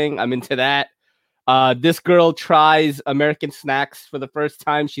surgery thing. I'm into that. This girl tries American snacks for the first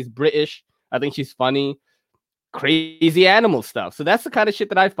time. She's British. I think she's funny. Crazy animal stuff. So that's the kind of shit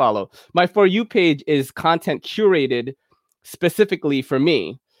that I follow. My For You page is content curated specifically for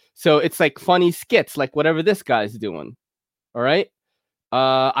me. So it's like funny skits, like whatever this guy's doing. All right.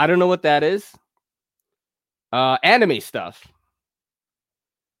 I don't know what that is. Anime stuff.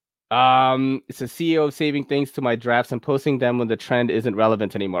 It's a CEO saving things to my drafts and posting them when the trend isn't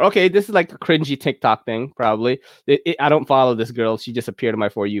relevant anymore. Okay, this is like a cringy TikTok thing, probably. I don't follow this girl. She just appeared on my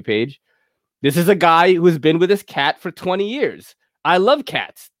For You page. This is a guy who's been with his cat for 20 years. I love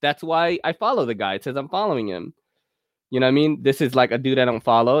cats. That's why I follow the guy. It says I'm following him. You know what I mean? This is like a dude I don't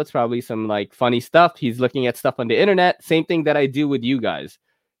follow. It's probably some like funny stuff. He's looking at stuff on the internet. Same thing that I do with you guys.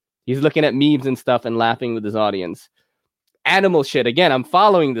 He's looking at memes and stuff and laughing with his audience. Animal shit. Again, I'm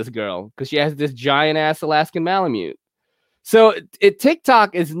following this girl because she has this giant ass Alaskan Malamute. So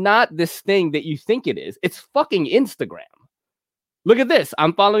TikTok is not this thing that you think it is. It's fucking Instagram. Look at this.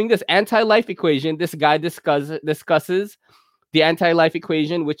 I'm following this anti-life equation. This guy discusses the anti-life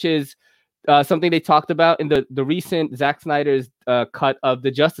equation, which is something they talked about in the recent Zack Snyder's cut of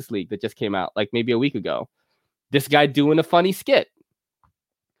the Justice League that just came out like maybe a week ago. This guy doing a funny skit.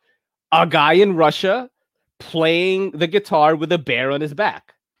 A guy in Russia playing the guitar with a bear on his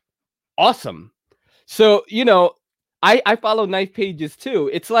back. Awesome. So, you know, I follow knife pages too.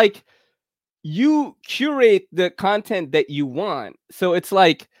 It's like you curate the content that you want. So it's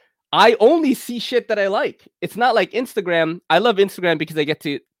like I only see shit that I like. It's not like Instagram. I love Instagram because I get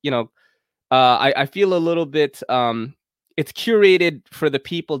to, you know, I feel a little bit it's curated for the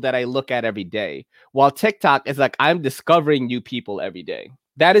people that I look at every day. While TikTok is like I'm discovering new people every day.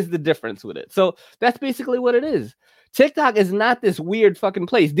 That is the difference with it. So that's basically what it is. TikTok is not this weird fucking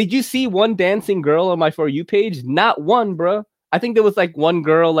place. Did you see one dancing girl on my For You page? Not one, bro. I think there was like one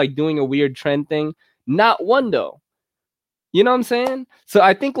girl like doing a weird trend thing. Not one though. You know what I'm saying? So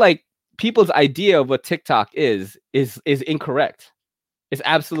I think like people's idea of what TikTok is incorrect. It's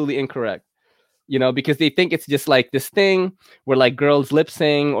absolutely incorrect. You know, because they think it's just like this thing where like girls lip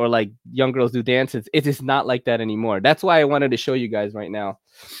sing or like young girls do dances. It is not like that anymore. That's why I wanted to show you guys right now.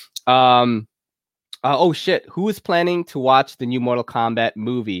 Oh shit, who is planning to watch the new Mortal Kombat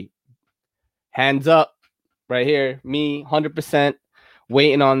movie? Hands up right here. Me, 100%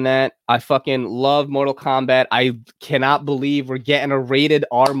 waiting on that. I fucking love Mortal Kombat. I cannot believe we're getting a rated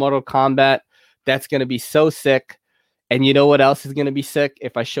R Mortal Kombat. That's going to be so sick. And you know what else is going to be sick?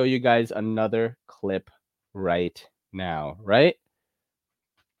 If I show you guys another clip right now, right?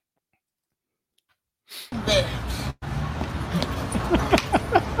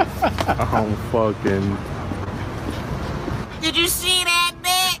 I'm fucking. Did you see that,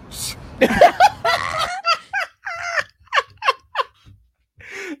 bitch?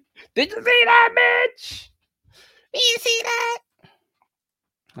 Did you see that, bitch? Did you see that?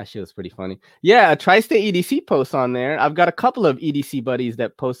 That shit was pretty funny. Yeah, a Tri-State EDC post on there. I've got a couple of EDC buddies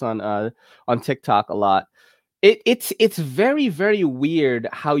that post on TikTok a lot. It's very, very weird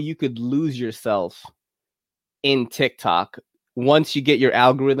how you could lose yourself in TikTok once you get your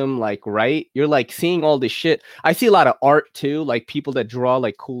algorithm like right. You're like seeing all this shit. I see a lot of art too, like people that draw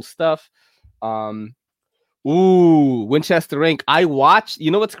like cool stuff. Winchester Inc. I watched,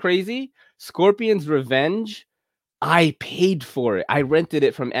 you know what's crazy? Scorpion's Revenge. I paid for it. I rented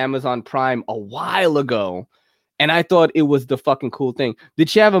it from Amazon Prime a while ago, and I thought it was the fucking cool thing. Did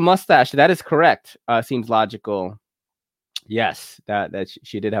she have a mustache? That is correct. Seems logical. Yes, that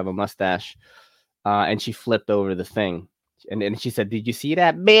she did have a mustache, and she flipped over the thing, and then she said, "Did you see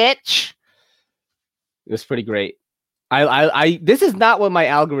that, bitch?" It was pretty great. I this is not what my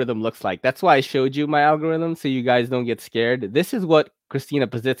algorithm looks like. That's why I showed you my algorithm so you guys don't get scared. This is what Christina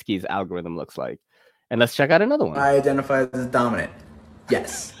Pazitsky's algorithm looks like. And let's check out another one. I identify as dominant.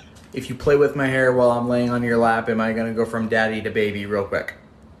 Yes. If you play with my hair while I'm laying on your lap, am I going to go from daddy to baby real quick?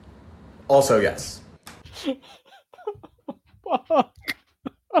 Also, yes. Fuck.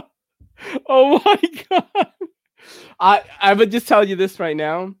 Oh my god. I would just tell you this right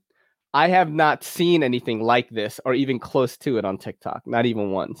now. I have not seen anything like this or even close to it on TikTok. Not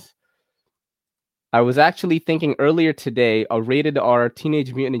even once. I was actually thinking earlier today a rated R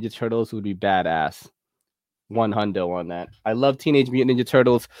Teenage Mutant Ninja Turtles would be badass. 100 on that. I love Teenage Mutant Ninja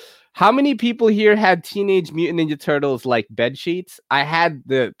Turtles. How many people here had Teenage Mutant Ninja Turtles like bed sheets? I had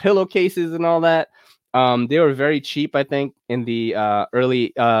the pillowcases and all that. They were very cheap, I think, in the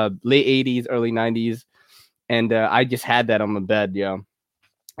late 80s, early 90s. And I just had that on my bed, yo.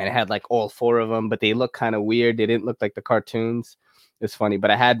 And I had like all 4 of them, but they look kind of weird. They didn't look like the cartoons. It's funny,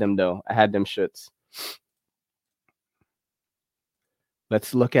 but I had them though. I had them shits.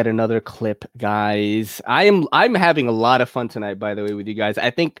 Let's look at another clip, guys. I'm having a lot of fun tonight, by the way, with you guys. I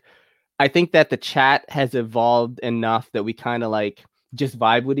think that the chat has evolved enough that we kind of like just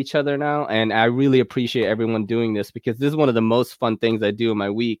vibe with each other now, and I really appreciate everyone doing this because this is one of the most fun things I do in my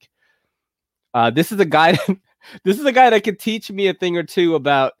week. This is a guy. This is a guy that could teach me a thing or two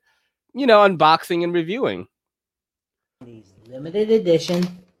about, you know, unboxing and reviewing. These limited edition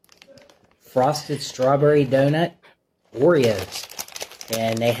frosted strawberry donut Oreos.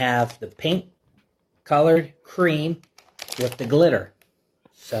 And they have the pink colored cream with the glitter.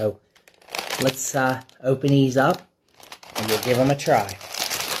 So let's open these up and we'll give them a try.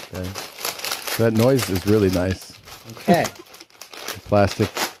 Okay. That noise is really nice. Okay. Plastic.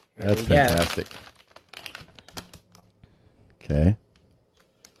 That's fantastic. Okay.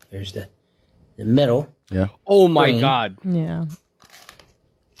 There's the middle. Yeah. Oh my god. Yeah.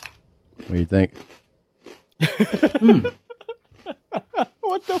 What do you think?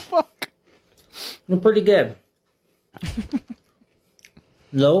 What the fuck? They're pretty good.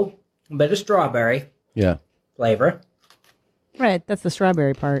 Low bit of strawberry Yeah. flavor. Right, that's the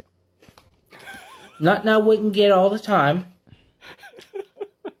strawberry part. Nothing I wouldn't get all the time.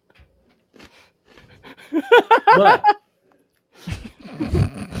 But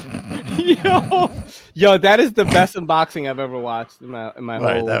Yo, that is the best unboxing I've ever watched in my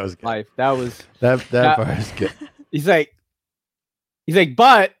Right, whole that was good. life. That was That part is good. He's like,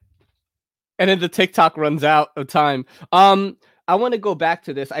 but, and then the TikTok runs out of time. I want to go back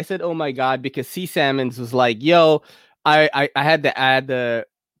to this. I said, oh my god, because C Salmons was like, yo, I had to add the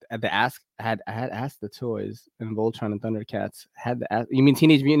ask. I had asked the toys and Voltron and Thundercats. Had to ask. You mean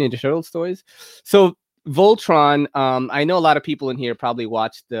Teenage Mutant Ninja Turtles toys? So Voltron. I know a lot of people in here probably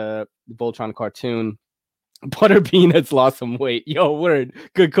watched the Voltron cartoon. Butterbean has lost some weight. Yo, word,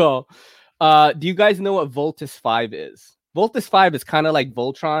 good call. Do you guys know what Voltus 5 is? Voltus 5 is kind of like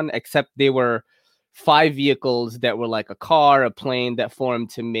Voltron, except they were 5 vehicles that were like a car, a plane that formed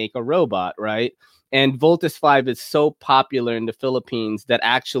to make a robot, right? And Voltus 5 is so popular in the Philippines that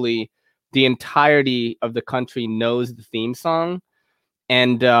actually the entirety of the country knows the theme song.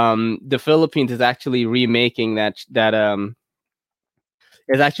 And the Philippines is actually remaking that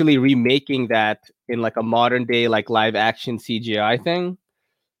in like a modern day, like live action CGI thing.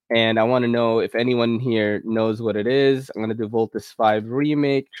 And I want to know if anyone here knows what it is. I'm going to do Voltus 5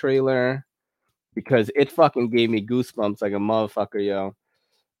 remake trailer because it fucking gave me goosebumps like a motherfucker, yo.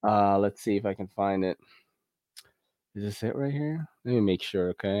 Let's see if I can find it. Is this it right here? Let me make sure,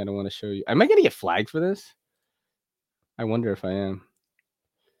 okay? I don't want to show you. Am I going to get flagged for this? I wonder if I am.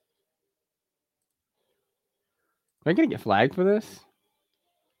 Am I going to get flagged for this?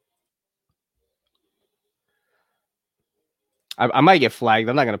 I might get flagged.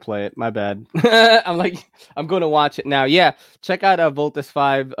 I'm not going to play it. My bad. I'm going to watch it now. Yeah, check out a Voltus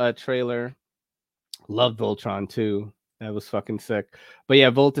 5 trailer. Loved Voltron too. That was fucking sick. But yeah,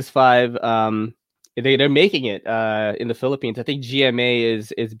 Voltus 5, they're making it in the Philippines. I think GMA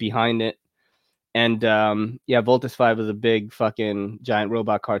is behind it. And yeah, Voltus 5 is a big fucking giant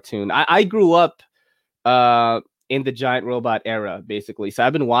robot cartoon. I grew up in the giant robot era, basically. So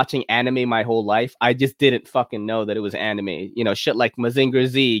I've been watching anime my whole life. I just didn't fucking know that it was anime. You know, shit like Mazinger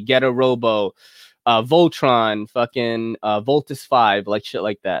Z, Getter Robo, Voltron, fucking Voltus 5, like shit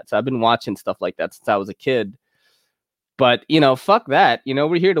like that. So I've been watching stuff like that since I was a kid. But, you know, fuck that. You know,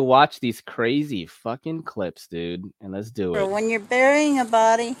 we're here to watch these crazy fucking clips, dude. And let's do it. When you're burying a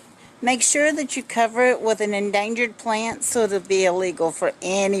body, make sure that you cover it with an endangered plant so it'll be illegal for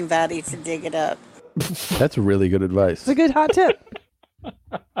anybody to dig it up. That's really good advice. It's a good hot tip.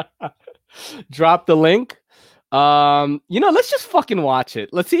 Drop the link. You know, let's just fucking watch it.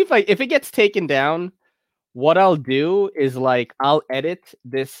 Let's see if it gets taken down. What I'll do is like I'll edit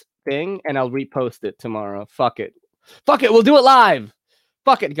this thing and I'll repost it tomorrow. Fuck it. We'll do it live.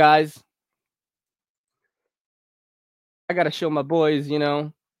 Fuck it, guys. I gotta show my boys, you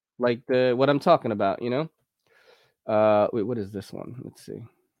know, like what I'm talking about, you know. Wait, what is this one? Let's see.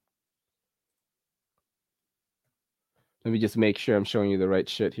 Let me just make sure I'm showing you the right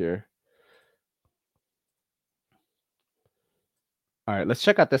shit here. All right, let's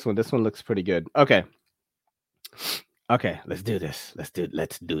check out this one. This one looks pretty good. Okay, let's do this. Let's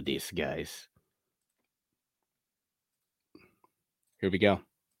do this, guys. Here we go.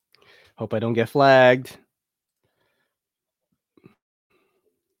 Hope I don't get flagged.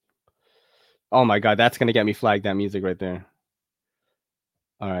 Oh my god, that's gonna get me flagged. That music right there.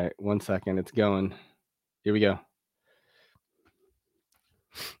 All right, 1 second. It's going. Here we go.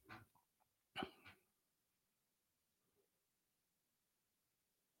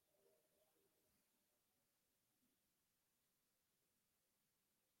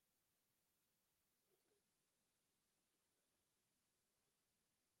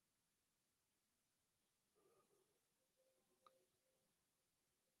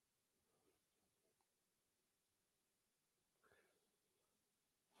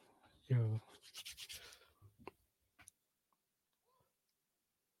 Yo.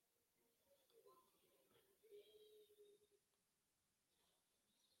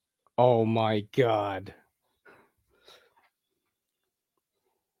 Oh my god.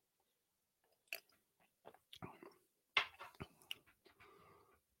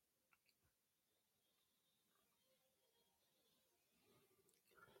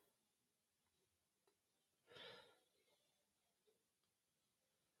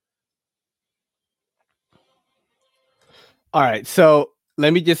 All right, so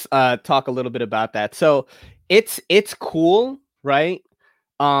let me just talk a little bit about that. So it's cool, right?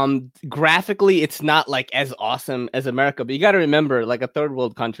 Graphically, it's not like as awesome as America, but you got to remember, like a third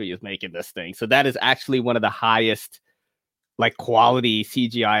world country is making this thing, so that is actually one of the highest like quality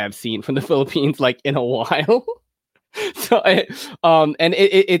CGI I've seen from the Philippines like in a while. So and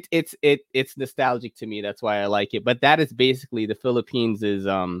it's nostalgic to me. That's why I like it. But that is basically the Philippines is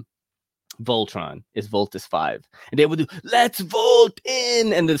Voltron is Voltus 5, and they would do "Let's Volt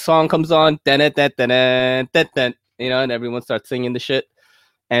In," and the song comes on, you know, and everyone starts singing the shit.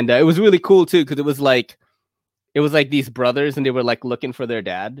 And it was really cool too, because it was like these brothers, and they were like looking for their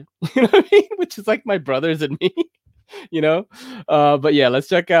dad, you know what I mean? Which is like my brothers and me, you know. But yeah, let's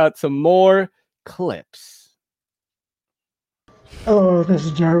check out some more clips. Hello, this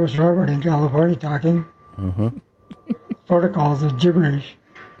is Jarvis Robert in California talking. Protocols is gibberish.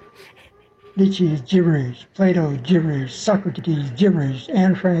 Nietzsche is gibberish. Plato gibberish. Socrates gibberish.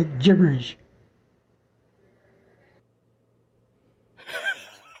 Anne Frank gibberish.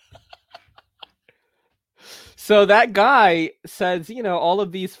 So that guy says, you know, all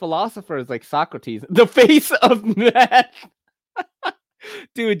of these philosophers like Socrates, the face of that.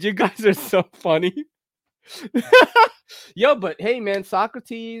 Dude, you guys are so funny. Yo, but hey, man,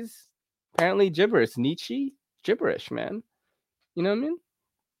 Socrates apparently gibberish. Nietzsche gibberish, man. You know what I mean?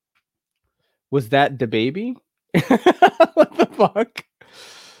 Was that the baby? What the fuck?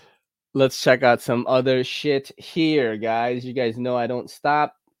 Let's check out some other shit here, guys. You guys know I don't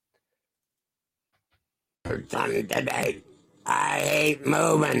stop. Today, I hate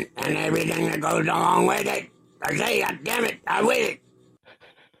moving and everything that goes along with it. I say, God damn it, I with it.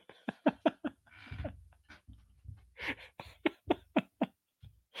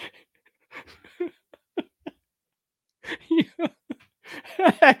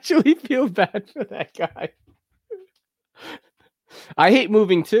 I actually feel bad for that guy. I hate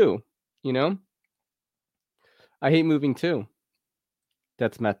moving too, you know? I hate moving too.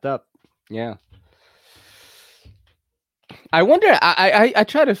 That's messed up. Yeah. I wonder, I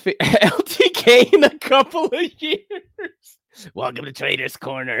try to fit LTK in a couple of years. Welcome to Trader's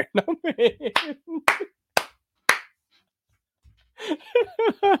Corner. No, man.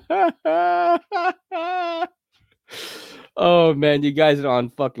 Oh, man, you guys are on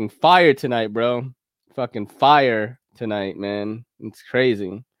fucking fire tonight, bro. Fucking fire tonight, man. It's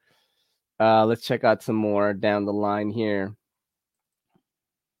crazy. Let's check out some more down the line here.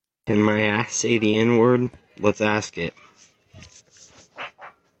 Can my ass say the N-word? Let's ask it.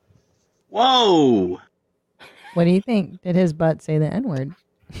 Whoa! What do you think? Did his butt say the N-word?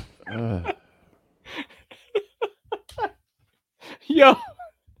 Yo.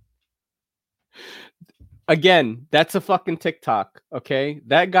 Again, that's a fucking TikTok, okay?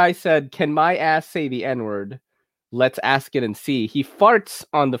 That guy said, "Can my ass say the N-word? Let's ask it and see." He farts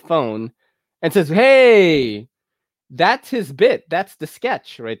on the phone and says, "Hey, that's his bit. That's the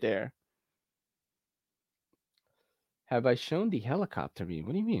sketch right there." Have I shown the helicopter meme?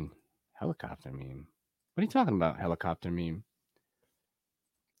 What do you mean? Helicopter meme? What are you talking about, helicopter meme?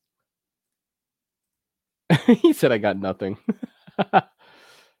 He said I got nothing.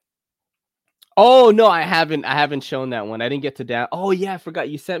 Oh no, I haven't shown that one. I didn't get to down. Oh yeah, I forgot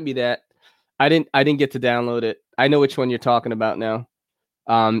you sent me that. I didn't get to download it. I know which one you're talking about now.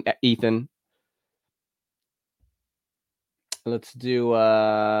 Ethan. Let's do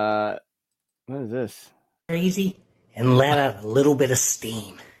what is this? Crazy and let out a little bit of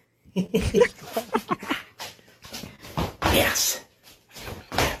steam. Yes.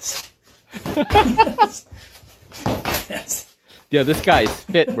 Yes. Yes. Yes. Yo, this guy is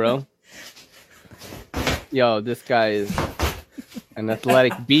fit, bro. Yo, this guy is an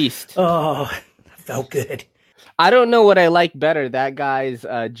athletic beast. Oh, felt good. I don't know what I like better. That guy's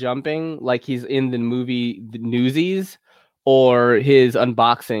jumping like he's in the movie The Newsies, or his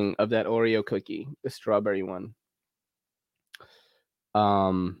unboxing of that Oreo cookie, the strawberry one.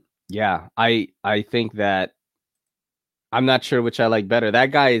 Yeah, I think that I'm not sure which I like better.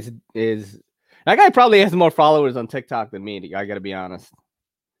 That guy is that guy probably has more followers on TikTok than me. I gotta be honest.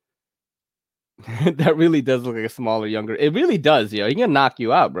 That really does look like a smaller, younger. It really does, yo. He can knock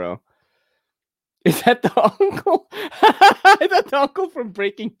you out, bro. Is that the uncle? Is that the uncle from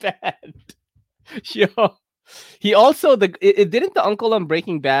Breaking Bad? Yo, he also didn't the uncle on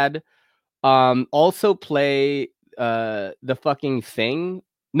Breaking Bad also play the fucking Thing?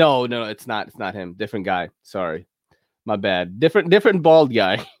 No, it's not him. Different guy. Sorry, my bad. Different bald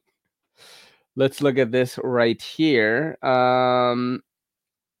guy. Let's look at this right here.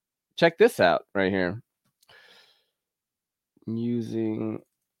 Check this out right here.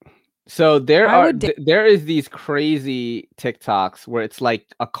 So there is these crazy TikToks where it's like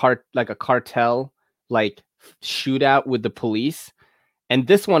a cartel like shootout with the police, And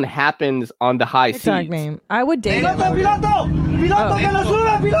this one happens on the high TikTok seas. name. I would date him. ¡Piloto! ¡Piloto que lo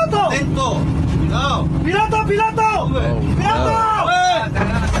sube! ¡Piloto! No. ¡Piloto! ¡Piloto!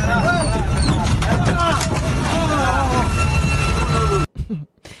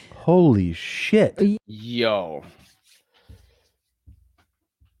 Holy shit. Yo.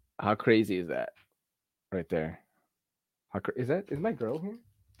 How crazy is that? Right there. Is my girl here?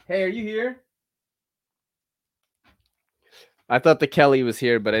 Hey, are you here? I thought the Kelly was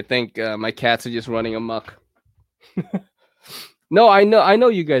here, but I think my cats are just running amok. No, I know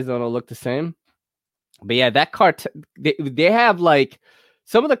you guys don't all look the same. But yeah, that they have like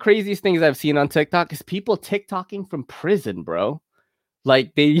some of the craziest things I've seen on TikTok is people TikToking from prison, bro.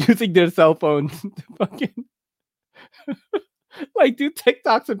 Like they using their cell phones to fucking like do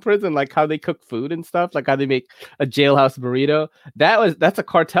TikToks in prison, like how they cook food and stuff, like how they make a jailhouse burrito. That's a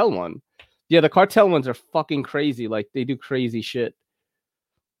cartel one. Yeah, the cartel ones are fucking crazy. Like they do crazy shit.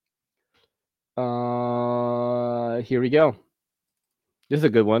 Here we go. This is a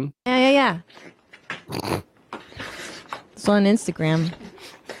good one. Yeah. It's on Instagram.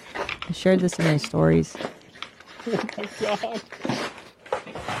 I shared this in my stories. Oh my god.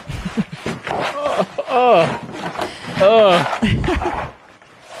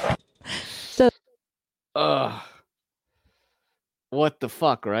 What the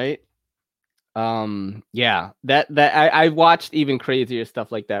fuck, right? Yeah, that I watched even crazier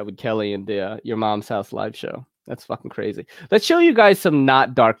stuff like that with Kelly and the Your Mom's House live show. That's fucking crazy. Let's show you guys some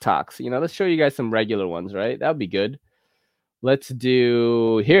not dark talks. Let's show you guys some regular ones, right? That would be good. Let's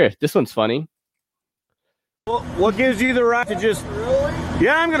do here. This one's funny. What gives you the right to just...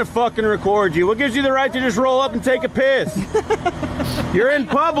 Yeah, I'm gonna fucking record you. What gives you the right to just roll up and take a piss? You're in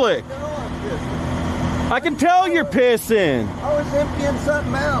public. I can tell you're pissing. I was emptying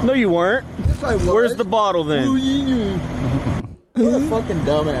something out. No, you weren't. Yes, I was. Where's the bottle then? You're a fucking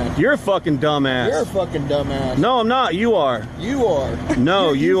dumbass. You're a fucking dumbass. You're a fucking dumbass. No, I'm not. You are. You are.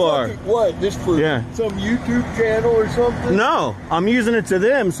 No, you are. What? This for some YouTube channel or something? No, I'm using it to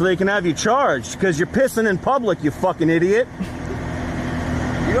them so they can have you charged because you're pissing in public, you fucking idiot.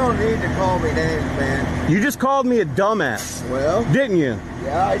 You don't need to call me names, man. You just called me a dumbass. Well, didn't you?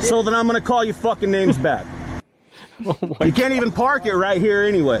 Yeah, I did. So then I'm gonna call you fucking names back. You can't even park it right here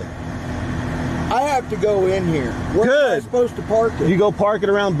anyway. I have to go in here. Where am I supposed to park it? You go park it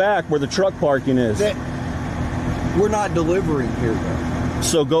around back where the truck parking is. We're not delivering here, though.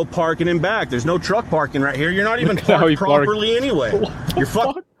 So go park it in back. There's no truck parking right here. You're not even parked properly anyway. You're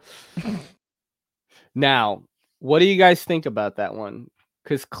fuck. Now, what do you guys think about that one?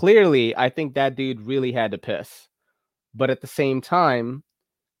 Because clearly, I think that dude really had to piss. But at the same time,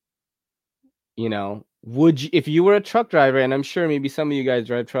 would you, if you were a truck driver, and I'm sure maybe some of you guys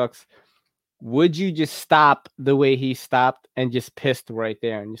drive trucks, would you just stop the way he stopped and just pissed right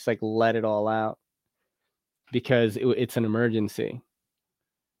there and just like let it all out? Because it's an emergency.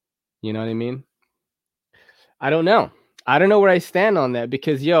 You know what I mean? I don't know. I don't know where I stand on that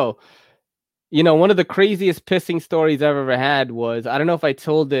because, one of the craziest pissing stories I've ever had was, I don't know if I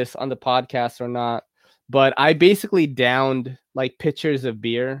told this on the podcast or not, but I basically downed like pitchers of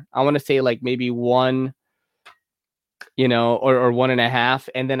beer. I want to say like maybe one, or 1.5.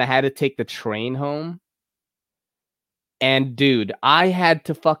 And then I had to take the train home. And dude, I had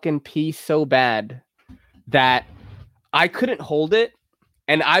to fucking pee so bad that I couldn't hold it.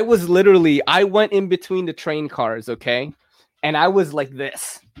 And I went in between the train cars, okay? And I was like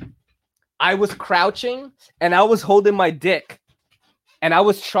this. I was crouching and I was holding my dick. And I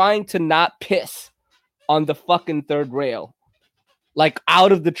was trying to not piss on the fucking third rail. Like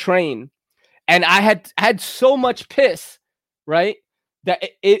out of the train. And I had so much piss, right? That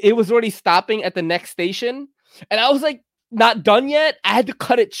it was already stopping at the next station. And I was like, not done yet. I had to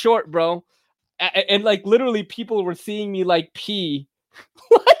cut it short, bro. And like literally people were seeing me like pee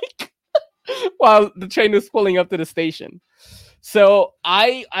like while the train was pulling up to the station. So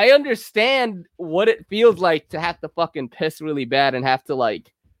I understand what it feels like to have to fucking piss really bad and have to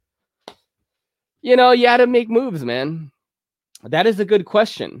like, you had to make moves, man. That is a good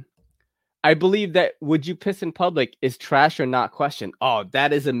question. I believe that would you piss in public is trash or not question. Oh,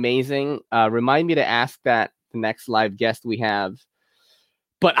 that is amazing. Remind me to ask that the next live guest we have.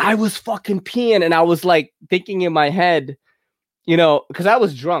 But I was fucking peeing and I was like thinking in my head, because I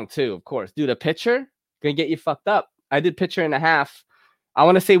was drunk too, of course. Dude, a pitcher gonna get you fucked up. I did pitcher and a half. I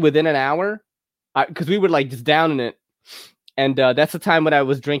want to say within an hour, because we were like just down in it. And that's the time when I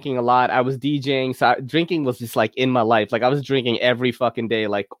was drinking a lot. I was DJing. So drinking was just like in my life. Like I was drinking every fucking day,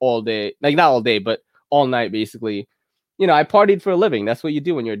 like all day. Like not all day, but all night basically. I partied for a living. That's what you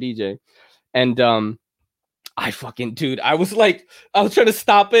do when you're a DJ. And Dude, I was trying to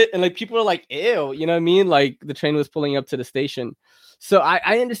stop it, and like people are like, ew, you know what I mean? Like the train was pulling up to the station. So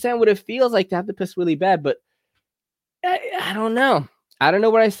I understand what it feels like to have to piss really bad, but I don't know. I don't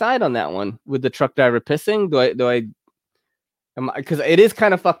know where I side on that one with the truck driver pissing. Because it is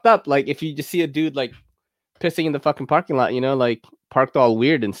kind of fucked up. Like if you just see a dude like pissing in the fucking parking lot, you know, like parked all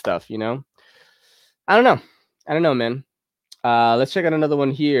weird and stuff, you know. I don't know, man. Let's check out another one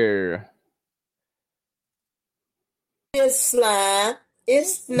here. Just slime.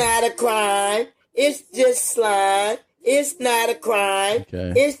 It's not a crime. It's just slime. It's not a crime.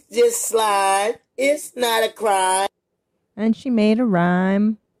 Okay. It's just slime. It's not a crime. And she made a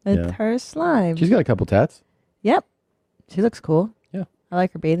rhyme with Yeah. her slime. She's got a couple tats. Yep. She looks cool. Yeah. I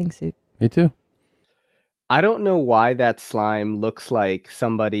like her bathing suit. Me too. I don't know why that slime looks like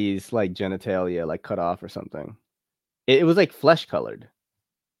somebody's like genitalia like cut off or something. It was like flesh colored.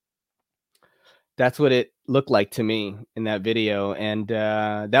 That's what it looked like to me in that video, and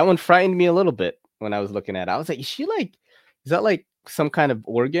that one frightened me a little bit when I was looking at it. I was like, is that like some kind of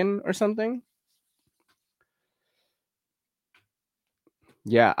organ or something?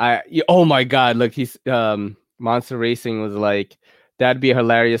 Yeah, oh my god, look, he's Monster Racing was like, that'd be a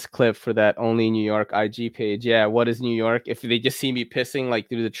hilarious clip for that Only New York IG page. Yeah, what is New York? If they just see me pissing like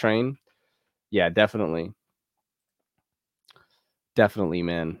through the train. Yeah, definitely. Definitely,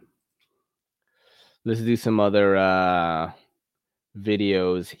 man. Let's do some other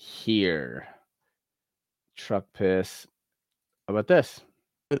videos here. Truck piss. How about this?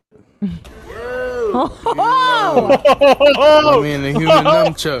 I mean, the human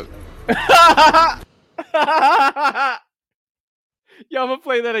nunchuck. Yo, I'm gonna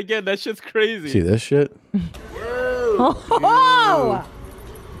play that again. That shit's crazy. See this shit? I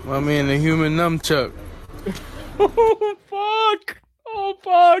mean, the human nunchuck. Oh, fuck. Oh,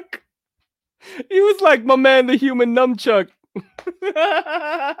 fuck. He was like, my man, the human nunchuck.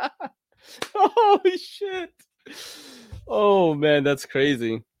 Holy shit. Oh, man, that's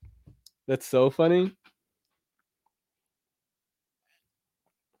crazy. That's so funny.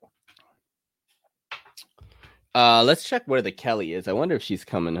 Let's check where the Kelly is. I wonder if she's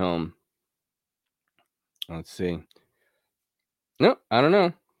coming home. Let's see. No, I don't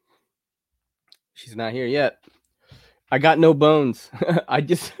know. She's not here yet. I got no bones. I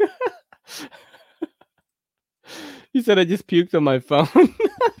just... He said I just puked on my phone.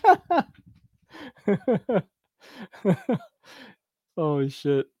 Oh,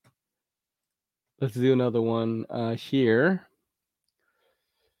 shit. Let's do another one here.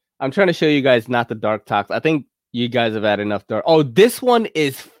 I'm trying to show you guys not the dark talks. I think you guys have had enough dark. Oh, this one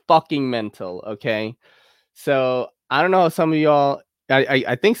is fucking mental, okay? So, I don't know how some of y'all...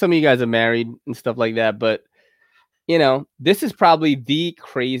 I think some of you guys are married and stuff like that, but, you know, this is probably the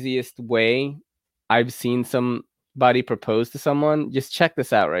craziest way I've seen somebody propose to someone. Just check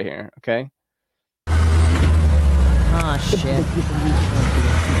this out right here, okay? Ah, shit.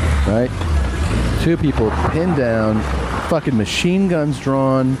 Right? Two people pinned down, fucking machine guns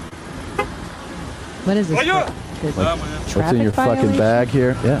drawn. What is this? What's in your fucking bag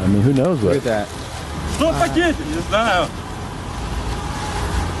here? Yeah, I mean, who knows what? Look at that.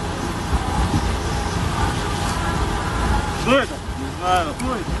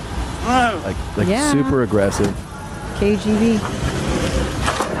 Like Yeah. super aggressive. KGB.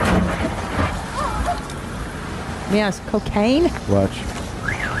 Yes, cocaine. Watch.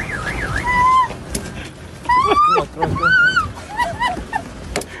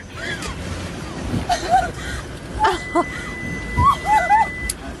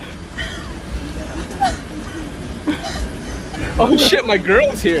 Oh shit, my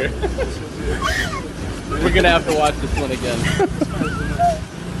girl's here. We're gonna have to watch this one again.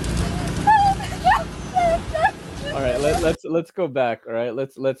 All right, let's go back. All right,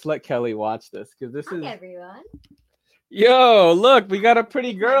 let's let Kelly watch this because this is everyone. Yo, look, we got a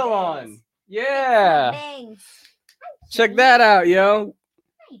pretty girl on. Yeah. Thanks. Check that out, yo.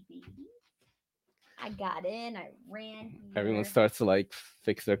 Hi, baby. I got in. I ran. Here. Everyone starts to like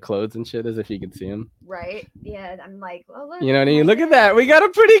fix their clothes and shit as if you could see them. Right? Yeah. I'm like, oh look. You know what I mean? Look at that. We got a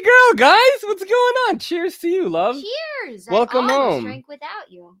pretty girl, guys. What's going on? Cheers to you, love. Cheers. Welcome I almost home. drank without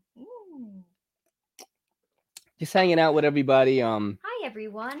you. Ooh. Just hanging out with everybody. Hi,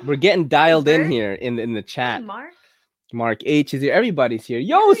 everyone. We're getting dialed in Bert. here in the chat. Hey, Mark. Mark H is here. Everybody's here.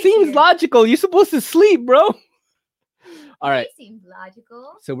 Yo, seems logical. You're supposed to sleep, bro. All right. Seems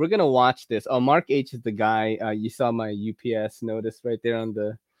logical. So we're gonna watch this. Oh, Mark H is the guy. You saw my UPS notice right there on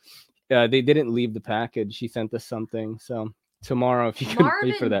the. They didn't leave the package. She sent us something. So tomorrow, if you can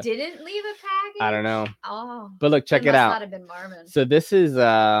wait for Marvin that. didn't leave a package. I don't know. Oh. But look, check it must out. Not have been Marvin. So this is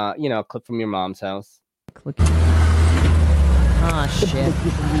a clip from your mom's house. Ah, shit.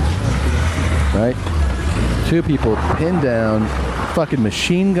 Right? 2 people pinned down, fucking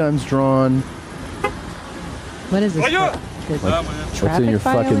machine guns drawn. What is this? Like, what's in your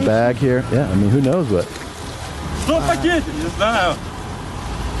fucking bag here? Yeah, I mean, who knows what?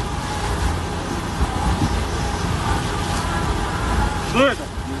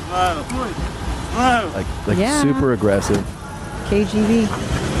 Like Yeah. super aggressive. KGB.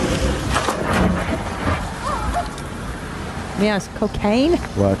 Yes, cocaine.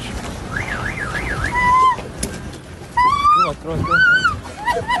 Watch.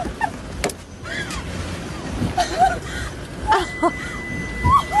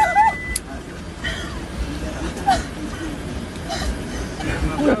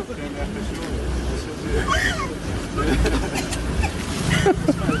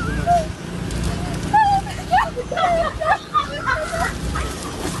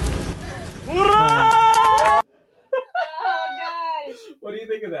 What do you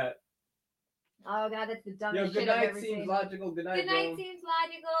think of that? Oh god, that's the Yo, dumbest good shit I've night ever seems seen. logical. Good night, Good night bro. seems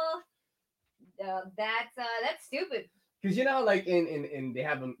logical. That's stupid. Because you know, like in they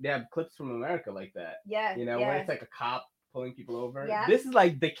have clips from America like that. Yeah, You know, yeah. where it's like a cop pulling people over. Yeah. This is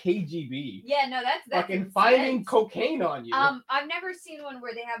like the KGB. Yeah, no, that's Fucking intense. finding cocaine on you. I've never seen one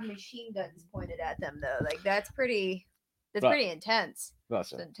where they have machine guns pointed at them though. Like that's pretty intense.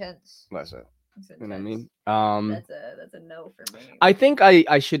 That's It's intense. That's it. It's You know what I intense. mean? That's a no for me. I think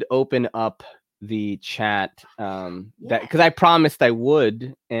I should open up the chat that because I promised I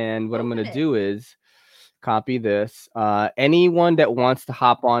would, and what I'm gonna do is copy this. Anyone that wants to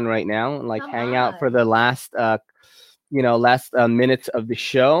hop on right now and like hang out for the last minutes of the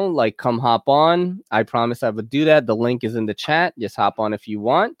show, like come hop on. I promise I would do that. The link is in the chat. Just hop on if you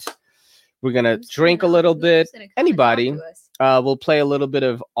want. We're gonna drink a little bit. Anybody. We'll play a little bit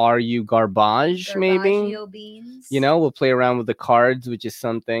of Are You Garbage, maybe. Garbaggio beans. You know, we'll play around with the cards, which is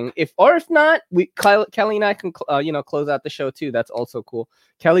something. If not, Kelly and I can close out the show too. That's also cool.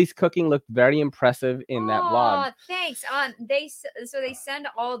 Kelly's cooking looked very impressive in that vlog. Oh, thanks. They send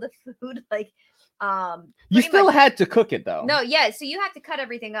all the food like You still had to cook it though. No, yeah. So you have to cut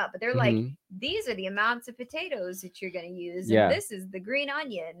everything up, but they're like, Mhm. these are the amounts of potatoes that you're gonna use, Yeah. and this is the green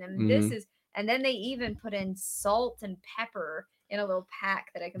onion, and this Mhm. is, and then they even put in salt and pepper in a little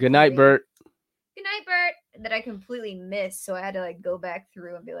pack that I can. Good night, Bert. Good night, Bert. That I completely missed, so I had to like go back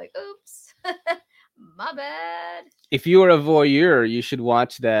through and be like, oops, my bad. If you were a voyeur, you should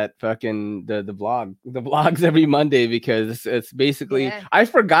watch that fucking the vlogs every Monday because it's basically Yeah. I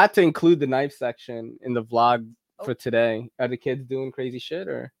forgot to include the knife section in the vlog for today. Are the kids doing crazy shit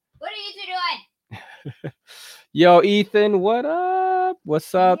or? What are you two doing? Yo, Ethan, what up?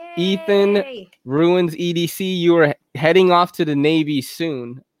 What's up, Ethan? Ruins EDC. You are heading off to the Navy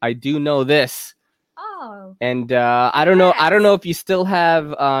soon. I do know this. Oh. And I don't know. I don't know if you still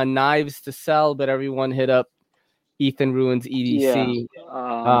have knives to sell, but everyone hit up Ethan Ruins EDC.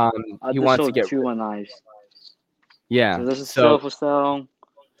 I he just wants to sold get 2 of my knives. Yeah. So this is still for sale.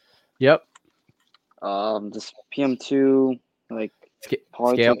 Yep. This PM2 like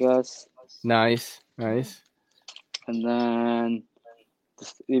parts, I scale. guess. Nice. And then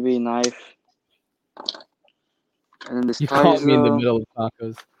this EB knife. And then this You caught me in the Kaiser. middle of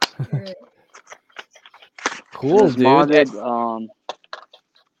tacos. Cool, This dude. modded,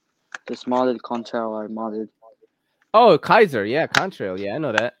 this modded Contrail I modded. Oh, Kaiser. Yeah, Contrail. Yeah, I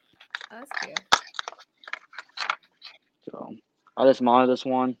know that. Oh, that's cute. So I just modded this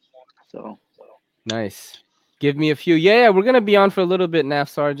one. So Nice. Give me a few. Yeah, we're gonna be on for a little bit, NAF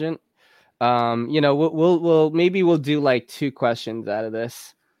Sergeant. We'll maybe we'll do like 2 questions out of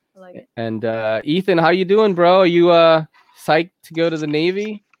this. I like it. And Ethan, how you doing, bro? Are you psyched to go to the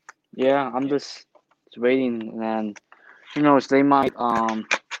Navy? yeah, I'm just waiting, and then who knows, they might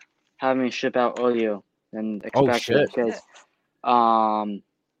have me ship out earlier than Oh, expected shit. because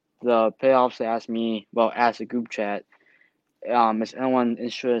the payoffs asked me, well, asked the group chat, is anyone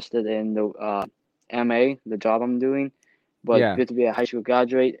interested in the MA, the job I'm doing, but Yeah. you have to be a high school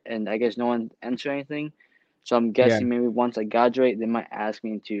graduate, and I guess no one answered anything. So I'm guessing maybe once I graduate, they might ask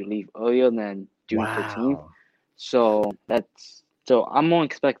me to leave earlier than June 15th. So I'm gonna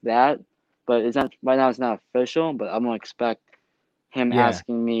expect that, but it's not right now. It's not official, but I'm gonna expect him Yeah.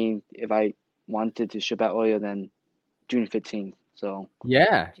 asking me if I wanted to ship out earlier than June 15th. So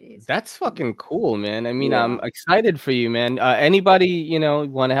Yeah, that's fucking cool, man. I mean, Yeah. I'm excited for you, man. Anybody,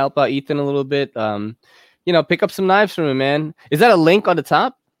 want to help out Ethan a little bit? Pick up some knives from him, man. Is that a link on the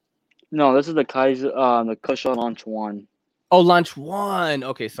top? no, this is the Kaiser, the Kershaw Launch 1. Oh, Launch 1.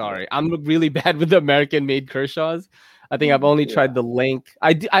 Okay, sorry. I'm really bad with the American-made Kershaws. I think I've only tried the Link.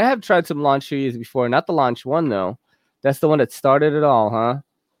 I have tried some launch series before, not the launch one though. That's the one that started it all, huh?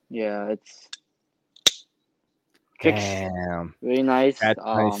 Yeah, it's kicks Damn. really nice. That's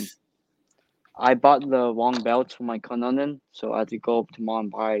nice. I bought the wrong belts for my Kononin, so I had to go up to mom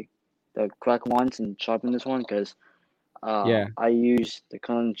and buy the correct ones and sharpen this one because I use the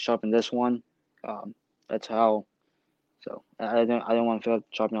Kononin to sharpen this one. That's how. So I don't want to feel like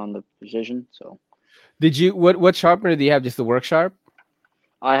sharpening on the precision. So did you what sharpener do you have? Just the Work Sharp?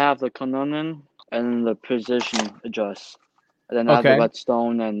 I have the Kononin and the precision adjust, and then I have the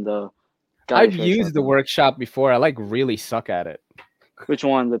Whetstone and the. I've used the Workshop before. I like really suck at it. Which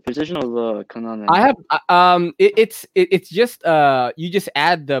one, the precision or the Kononin? I have it's just you just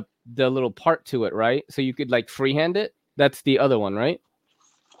add the little part to it, right? So you could like freehand it. That's the other one, right?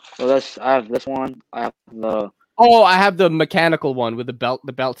 So I have this one. I have the. Oh, I have the mechanical one with the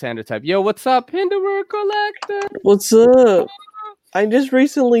belt sander type. Yo, what's up, Hinderer Collector? What's up? I just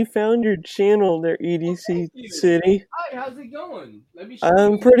recently found your channel there, EDC City. Hi, how's it going? Let me show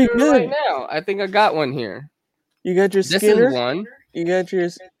I'm you pretty here good. right now. I think I got one here. You got your This Skinner? is one. You got your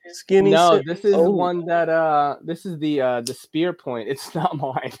skinny. No, this is one that this is the spear point. It's not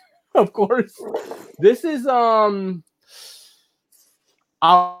mine, of course. This is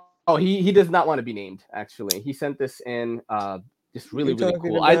he does not want to be named. Actually, he sent this in. Just really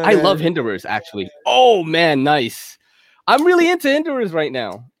cool. I love Hinderers actually. Oh man, nice. I'm really into Hinderers right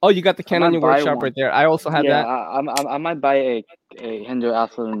now. Oh, you got the Ken on your workshop right there. I also have that. I might buy a Hinder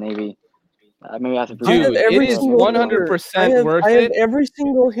after the Navy. Maybe after dude, it is 100% worth it. I have every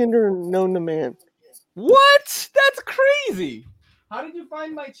single Hinder known to man. What? That's crazy. How did you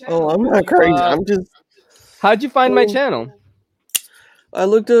find my channel? Oh, I'm not crazy. I'm just. How'd you find my channel? I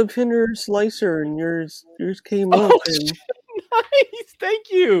looked up Hinder Slicer, and yours came up. And... Nice,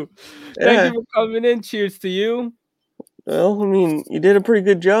 thank you. Thank you for coming in. Cheers to you. Well, I mean, you did a pretty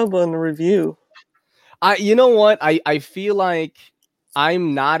good job on the review. You know what? I feel like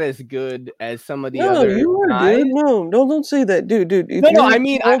I'm not as good as some of the other you are guys. good. No, don't say that, dude. No, I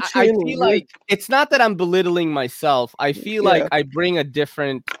mean, I feel like it's not that I'm belittling myself. I feel like I bring a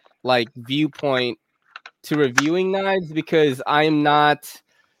different like viewpoint to reviewing knives because I'm not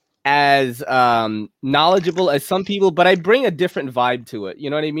as knowledgeable as some people, but I bring a different vibe to it. You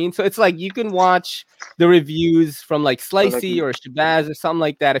know what I mean? So it's like you can watch the reviews from like Slicey or Shabazz or something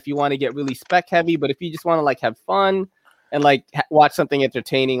like that if you want to get really spec heavy, but if you just want to like have fun and like watch something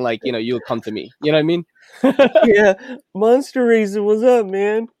entertaining, like, you know, you'll come to me. You know what I mean? Yeah. Monster Racing, what's up,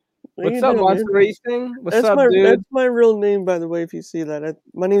 man? What's up, Monster Racing? What's up, dude? That's my real name, by the way, if you see that.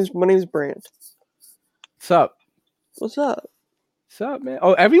 My name's Brant. What's up? What's up? What's up, man?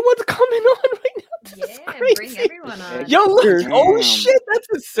 Oh, everyone's coming on right now. This is bring everyone on. Yo, look. Oh, shit. That's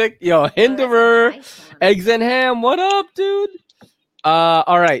a sick. Yo, Hinderer, Eggs and Ham. What up, dude?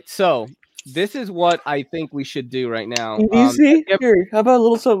 All right. So this is what I think we should do right now. EDC? Here, how about a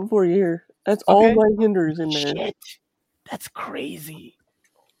little something for you here? That's all my Hinders in there. Shit. That's crazy.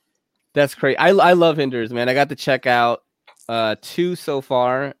 That's crazy. I love Hinders, man. I got to check out 2 so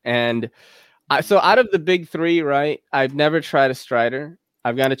far, and so out of the big 3, right? I've never tried a Strider.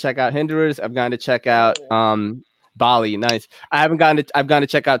 I've gone to check out Hinderers. I've gone to check out Bali. Nice. I've gone to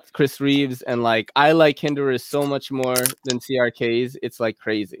check out Chris Reeves, and like I like Hinderers so much more than CRKs. It's like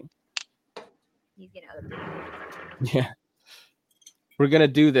crazy. Yeah. We're gonna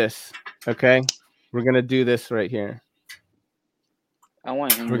do this. Okay. We're gonna do this right here.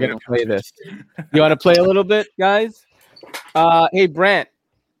 We're gonna play this. You want to play a little bit, guys? Hey, Brant.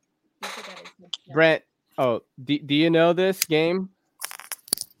 Oh, do you know this game?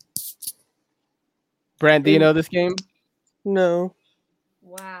 Brant, do you know this game? No.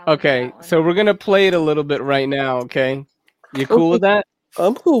 Wow. Okay, so we're gonna play it a little bit right now. Okay, you cool with that?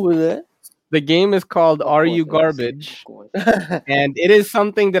 I'm cool with that. The game is called Are You Garbage? And it is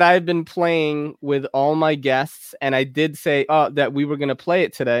something that I've been playing with all my guests, and I did say that we were gonna play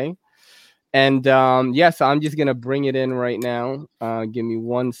it today. And yes, I'm just gonna bring it in right now. Give me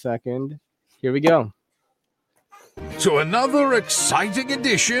 1 second. Here we go. To another exciting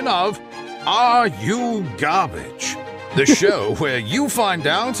edition of Are You Garbage? The show where you find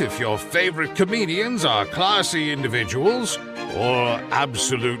out if your favorite comedians are classy individuals or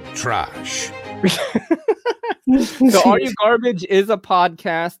absolute trash. So Are You Garbage is a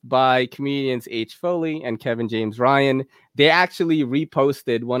podcast by comedians H. Foley and Kevin James Ryan. They actually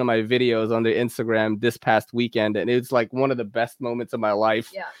reposted one of my videos on their Instagram this past weekend, and it's like one of the best moments of my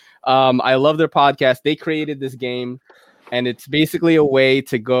life. Yeah. I love their podcast. They created this game, and it's basically a way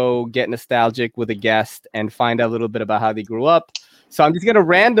to go get nostalgic with a guest and find out a little bit about how they grew up. So I'm just going to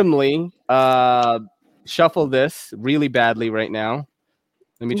randomly shuffle this really badly right now.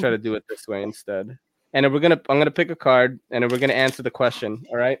 Let me try to do it this way instead. And then I'm gonna pick a card, and then we're gonna answer the question.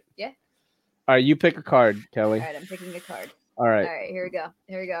 All right? Yeah. All right, you pick a card, Kelly. All right, I'm picking a card. All right. All right, here we go.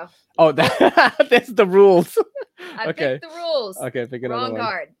 Here we go. Oh, that's the rules. I Okay. picked the rules. Okay, pick another Wrong one.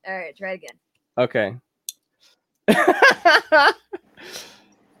 card. All right, try it again. Okay.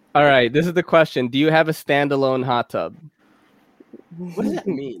 All right, this is the question. Do you have a standalone hot tub? What does that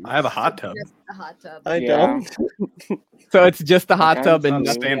mean? I have a hot tub. Just a hot tub. I Yeah. don't. So it's just the hot Okay, tub it's and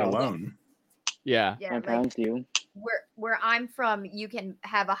not nothing else. Standalone. Yeah. Yeah, My like parents do. where I'm from, you can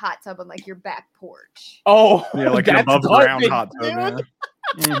have a hot tub on like your back porch. Oh, Yeah, like an that's above ground garbage, hot tub. Yeah.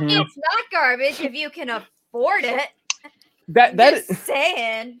 dude. It's not garbage if you can afford it. That Just is.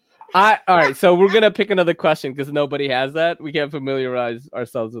 saying. All right, so we're gonna pick another question because nobody has that. We can't familiarize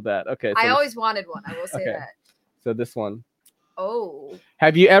ourselves with that. Okay. So I always wanted one. I will say Okay. that. So this one. Oh.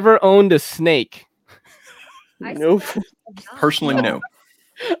 Have you ever owned a snake? Nope. Personally, no.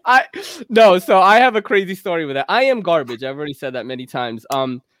 So I have a crazy story with that. I am garbage. I've already said that many times.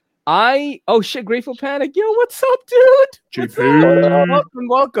 Oh shit, Grateful Panic. Yo, what's up, dude? What's JP. up?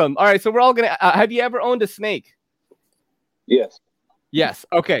 Welcome. All right, so we're all gonna. Have you ever owned a snake? Yes. Yes.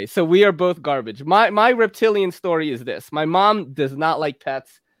 Okay, so we are both garbage. My reptilian story is this: my mom does not like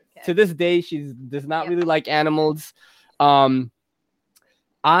pets. To this day, she does not really like animals.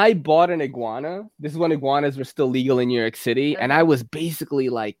 I bought an iguana. This is when iguanas were still legal in New York City, and I was basically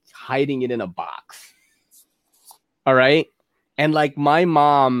like hiding it in a box. All right. And like my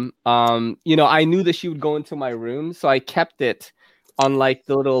mom, I knew that she would go into my room, so I kept it on like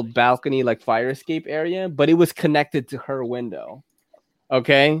the little balcony, like fire escape area, but it was connected to her window.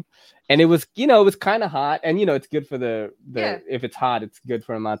 Okay. And it was, it was kind of hot, and it's good for the if it's hot, it's good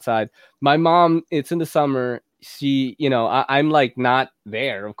for them outside. My mom, it's in the summer. She, I'm like not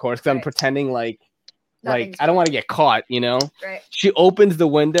there, of course, because I'm pretending like I don't want to get caught, Right. She opens the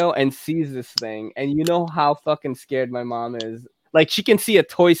window and sees this thing, and you know how fucking scared my mom is. Like, she can see a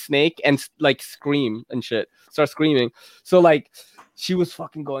toy snake and like scream and shit, start screaming. So like, she was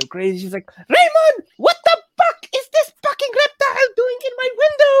fucking going crazy. She's like, Raymond, what the fuck is this fucking reptile doing in my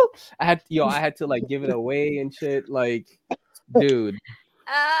window? I had to like give it away and shit. Like, dude.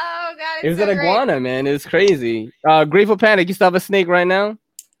 Oh god, It was so an great. iguana, man. It was crazy. Grateful Panic, you still have a snake right now?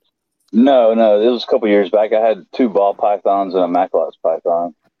 No, it was a couple years back. I had 2 ball pythons and a Macklot's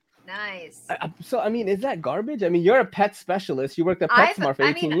python. Nice. So, I mean, is that garbage? I mean, you're a pet specialist. You worked at PetSmart for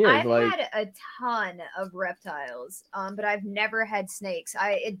 18 years. I've like, had a ton of reptiles, but I've never had snakes.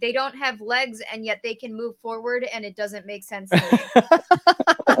 They don't have legs, and yet they can move forward, and it doesn't make sense to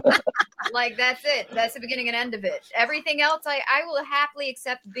me. Like, that's it. That's the beginning and end of it. Everything else, I will happily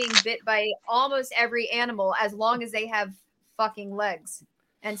accept being bit by almost every animal as long as they have fucking legs.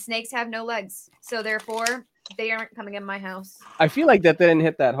 And snakes have no legs, so therefore they aren't coming in my house. I feel like that didn't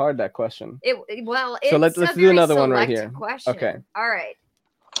hit that hard, that question. It's So let's a do very another one right select here. Question. Okay. All right.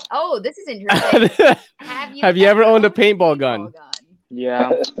 Oh, this is interesting. Have you ever owned a paintball gun?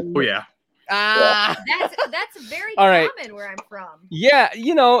 Yeah. Oh yeah. That's very All right. common where I'm from. Yeah,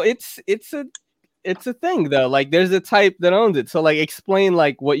 it's a thing though. Like, there's a type that owns it. So like, explain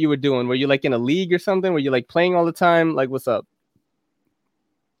like what you were doing. Were you like in a league or something? Were you like playing all the time? Like, what's up?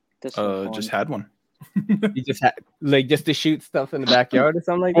 Just had one. You just had like just to shoot stuff in the backyard or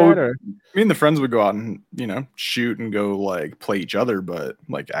something like that, or Me and the friends would go out and shoot and go like play each other, but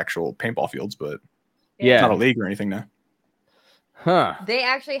like actual paintball fields, but Yeah. not a league or anything now. Huh. They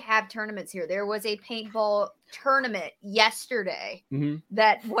actually have tournaments here. There was a paintball tournament yesterday Mhm.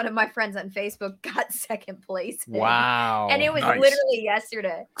 that one of my friends on Facebook got second place in. Wow. And it was Nice. literally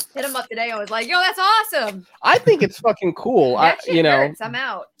yesterday. Hit him up today. I was like, yo, that's awesome. I think it's fucking cool. That shit hurts. I'm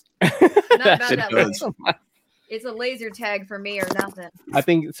out. Not about It that does. life. It's a laser tag for me or nothing. I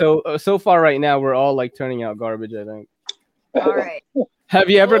think so. So far, right now, we're all like turning out garbage. I think. All right. Have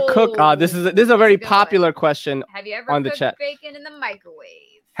you ever cooked? This is a very popular question Have you ever on the cooked chat. bacon in the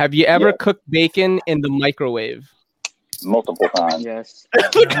microwave? Have you ever Yeah. cooked bacon in the microwave? Multiple times. Yes.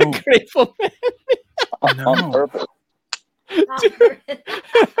 Look at Grateful Man. On purpose.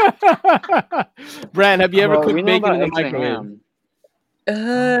 Brand, have you ever Well, we cooked know bacon in about the eggs and microwave? ham.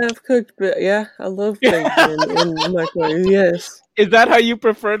 I've cooked, but yeah, I love bacon in the microwave. Yes, Is that how you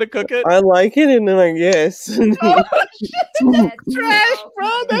prefer to cook it? I like it, and then like yes. Trash, bro.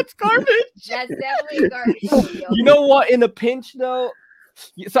 That's garbage. That's definitely garbage. Yo. You know what? In a pinch, though.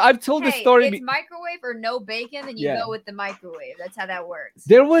 So I've told the Hey, story. it's microwave or no bacon, then you Yeah. go with the microwave. That's how that works.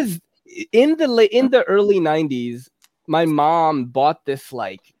 There was in the early 90s, my mom bought this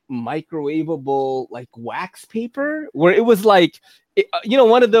like microwavable like wax paper where it was like,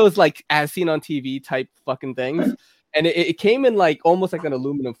 one of those like as seen on TV type fucking things. And it came in like almost like an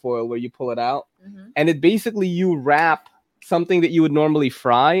aluminum foil where you pull it out. And it basically you wrap something that you would normally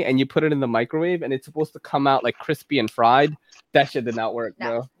fry and you put it in the microwave and it's supposed to come out like crispy and fried. That shit did not work,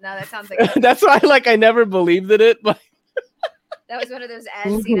 bro. No, that sounds like that's why I never believed in it. But that was one of those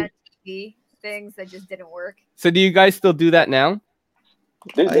as seen on TV things that just didn't work. So do you guys still do that now?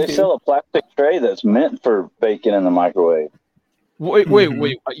 Dude, they sell a plastic tray that's meant for baking in the microwave. Wait,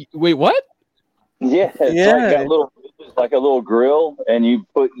 what? Yeah, it's like a little grill, and you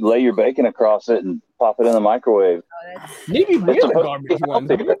lay your bacon across it and pop it in the microwave. Maybe we're the garbage ones.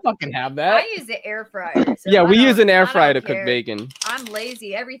 We don't fucking have that. I use the air fryer. So yeah, we use an air fryer to care. cook bacon. I'm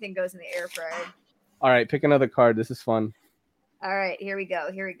lazy. Everything goes in the air fryer. All right, pick another card. This is fun. All right, here we go.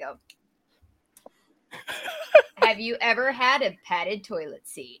 Have you ever had a padded toilet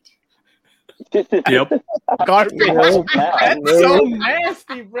seat? Yep. Garbage. That's so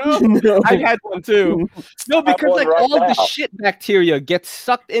nasty, bro. I've had one too. No, because like all the shit bacteria gets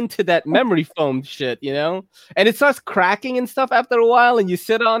sucked into that memory foam shit, and it starts cracking and stuff after a while, and you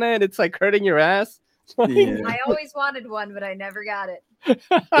sit on it, it's like hurting your ass. I always wanted one, but I never got it.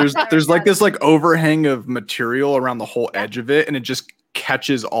 There's like this like overhang of material around the whole edge of it, and it just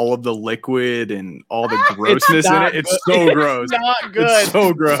catches all of the liquid and all the grossness in it. It's so gross. It's not good. It's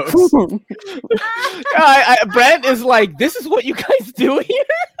so gross. Brent is like, this is what you guys do here.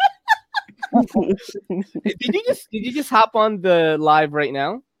 Did you just hop on the live right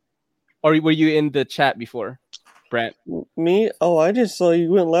now, or were you in the chat before, Brent? Me? Oh, I just saw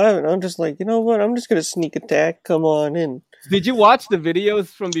you went live, and I'm just like, you know what? I'm just gonna sneak attack. Come on in. Did you watch the videos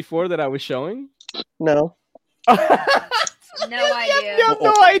from before that I was showing? No. No idea. You have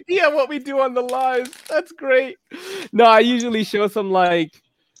no idea what we do on the lives. That's great. No, I usually show some like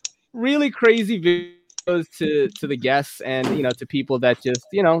really crazy videos to the guests and to people that just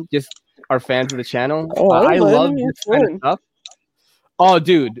are fans of the channel. Oh, I love this kind of stuff. Oh,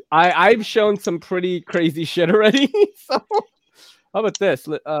 dude, I've shown some pretty crazy shit already. So how about this?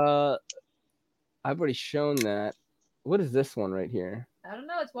 I've already shown that. What is this one right here? I don't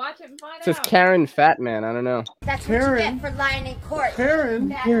know. Let's watch it and find out. It says Karen Fatman. I don't know. That's what you get for lying in court. Karen,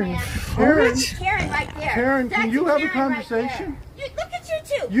 Karen, Karen right there. Karen, can That's you have a Karen right conversation? there. Look at you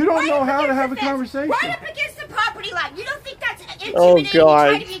two. You don't Right know up how to against have the a fence. conversation. Right up against the property line. You don't think that's intimidating? Oh, God.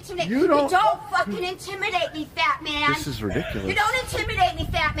 Try to be intimidating. You don't fucking intimidate me, fat man. This is ridiculous. You don't intimidate me,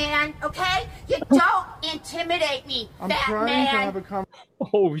 fat man. Okay? You don't intimidate me, I'm fat trying man. to have a conversation.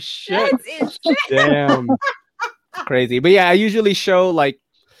 Oh shit! That's insane. Damn, crazy. But yeah, I usually show like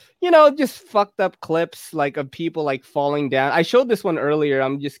just fucked up clips like of people like falling down. I showed this one earlier.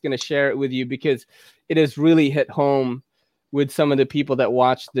 I'm just gonna share it with you because it has really hit home with some of the people that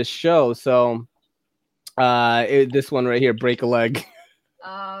watch this show. So this one right here, break a leg.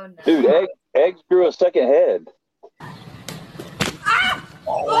 Oh no. Dude, eggs grew a second head. Ah!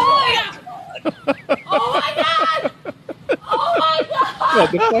 Oh my god! Oh my god! Oh my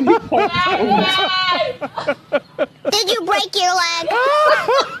god! The funny part. Did you break your leg?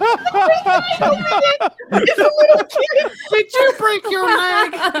 It's a little kid. Did you break your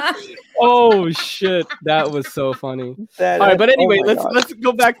leg? Oh shit, that was so funny. All right, but anyway, let's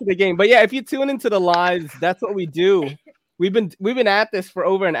go back to the game. But yeah, if you tune into the lives, that's what we do. We've been at this for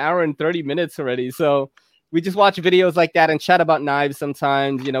over an hour and 30 minutes already. So we just watch videos like that and chat about knives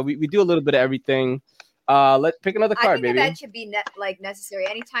sometimes. We do a little bit of everything. Let's pick another card, I think baby. that should be necessary.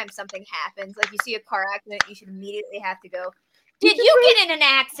 Anytime something happens, like you see a car accident, you should immediately have to go, did you get in an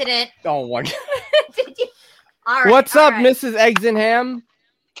accident? Oh my god. Did you? All right, What's all up, right. Mrs. Eggs and Ham?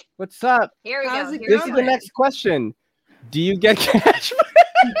 What's up? Here we go. This is the next question. Do you get cash?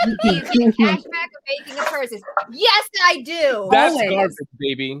 Do you get cash back for making a purchase? Yes, I do. That's Always. garbage,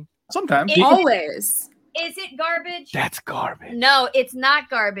 baby. Sometimes. Always. Is it garbage? That's garbage. No, it's not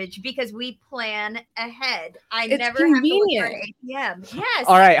garbage because we plan ahead. I It's never convenient. have to look for an ATM. Yes.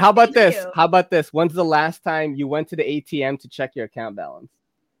 All right. How about thank this? you. How about this? When's the last time you went to the ATM to check your account balance?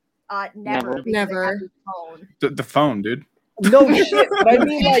 Never. because I Never. have the phone. The phone, dude. No shit. But I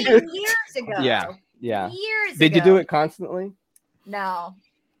mean, like, Years ago. yeah. Years Did you ago. do it constantly? No.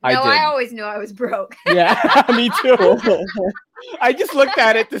 I No, did. I always knew I was broke. Yeah, me too. I just looked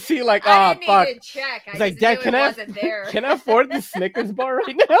at it to see, like, I oh didn't fuck. even check. I It's like, just Dad, knew can it I wasn't there. can I afford the Snickers bar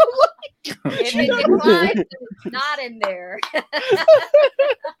right now? If it declines, it's not in there.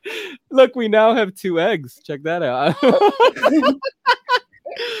 Look, we now have 2 eggs. Check that out.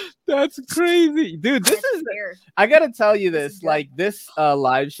 That's crazy, dude. This is. I gotta tell you this. Like, this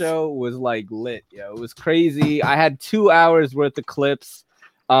live show was like lit. Yo, it was crazy. I had 2 hours worth of clips.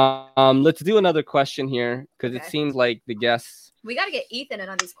 Let's do another question here because it seems like the guests. We got to get Ethan in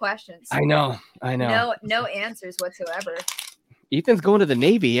on these questions. I know. No answers whatsoever. Ethan's going to the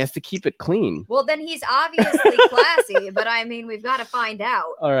Navy. He has to keep it clean. Well, then he's obviously classy, but I mean, we've got to find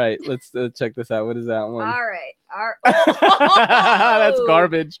out. All right, let's check this out. What is that one? All right. That's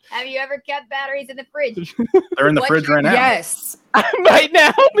garbage. Have you ever kept batteries in the fridge? They're in the fridge right now. Yes. Right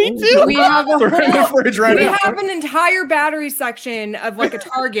now, me too. We have a They're in the fridge right we now. have an entire battery section of like a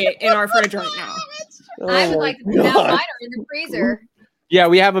Target in our fridge right now. I would like to now mine are in the freezer. Yeah,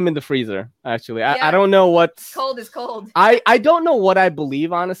 we have them in the freezer. Actually, I don't know what's Cold is cold. I don't know what I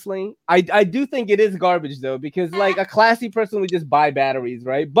believe, honestly. I do think it is garbage though, because like a classy person would just buy batteries,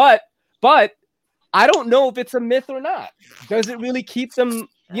 right? But I don't know if it's a myth or not. Does it really keep them,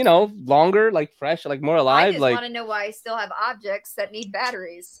 longer, like fresh, like more alive? I just like, want to know why I still have objects that need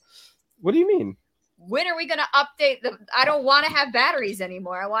batteries. What do you mean? When are we going to update them? I don't want to have batteries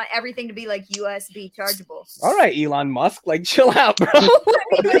anymore. I want everything to be like USB chargeable. All right, Elon Musk, like chill out, bro.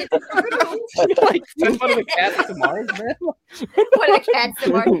 Like send one of the cats to Mars, man. One of the cats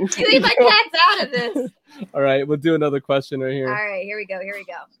to Mars. You leave my cats out of this. All right, we'll do another question right here. All right, here we go.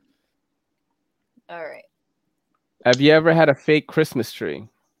 All right. Have you ever had a fake Christmas tree?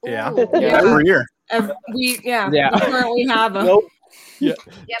 Yeah. Yeah. Every year. We Yeah. currently have them. Nope. Yeah.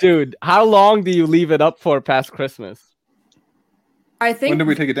 Dude, how long do you leave it up for past Christmas? I think. When did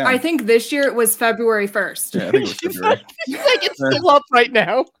we take it down? I think this year it was February 1st. Yeah, I think it was February. You think it's still up right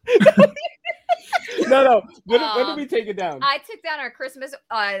now? No. When did we take it down? I took down our Christmas,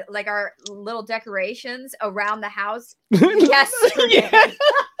 like our little decorations around the house yesterday.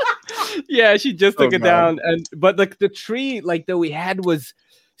 Yeah, she just took it no. down, but like the tree, that we had was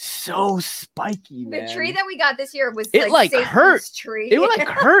so spiky, man. The tree that we got this year was it Satan's hurt. Tree. It would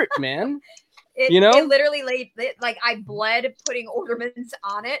hurt, man. It literally I bled putting ornaments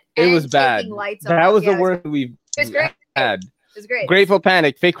on it. It and was bad. taking lights That off. was Yeah, the worst we've It was great. had. It was great. Grateful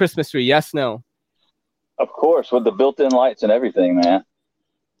Panic, fake Christmas tree. Yes, no. Of course, with the built-in lights and everything, man.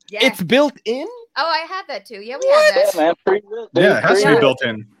 Yeah. It's built in. Oh, I have that too. Yeah, we have that. Yeah, man. Pre-lit, dude. Yeah, it has to be Pre-lit. built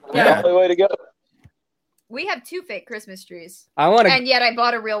in. Yeah. The only way to go. We have 2 fake Christmas trees. And yet I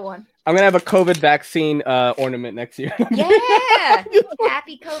bought a real one. I'm gonna have a COVID vaccine ornament next year. Yeah.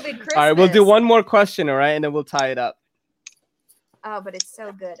 Happy COVID Christmas. All right, we'll do one more question, all right, and then we'll tie it up. Oh, but it's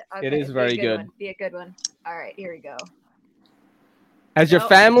so good. Okay, It is very good. One. Be a good one. All right, here we go. Has your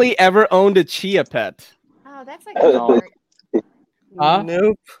family ever owned a chia pet? Oh, that's like a hard. Huh?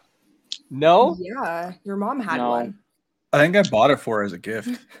 Nope. No? Yeah, your mom had one. I think I bought it for her as a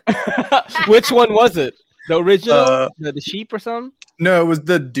gift. Which one was it? The original? The sheep or something? No, it was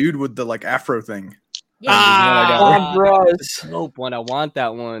the dude with the afro thing. Dope one. I want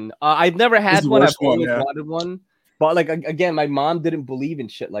that one. I've never had one. I've always wanted one. But again, my mom didn't believe in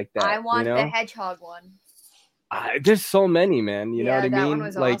shit like that. I want the hedgehog one. There's so many, man. You know what I that mean? one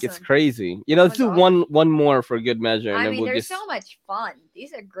was It's awesome. crazy. Let's do one more for good measure, and I then mean, we'll there's just. so much fun.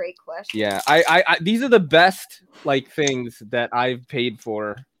 These are great questions. Yeah, I these are the best things that I've paid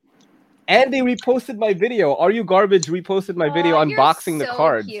for. And they reposted my video. Are You Garbage reposted my video unboxing the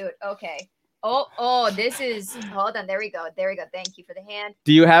cards. Cute. Okay. Oh, this is. Hold on. There we go. Thank you for the hand.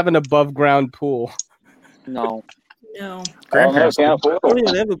 Do you have an above ground pool? No. No. Grandparents can't I don't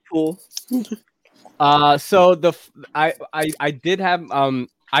even have a pool. So I did have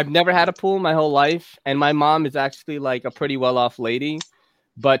I've never had a pool my whole life, and my mom is actually a pretty well off lady,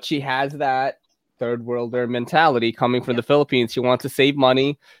 but she has that third worlder mentality coming from the Philippines. She wants to save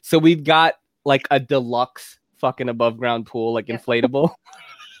money, so we've got a deluxe fucking above ground pool, inflatable.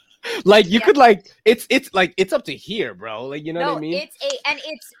 You could it's up to here, bro. You know what I mean?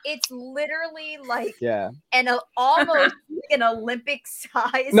 It's literally almost an Olympic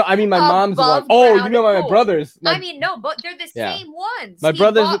size. No, I mean my mom's one. Oh, you know my brothers. I mean, no, but they're the same ones. My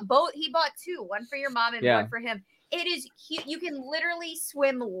brothers. He bought 2, one for your mom and one for him. It is huge. You can literally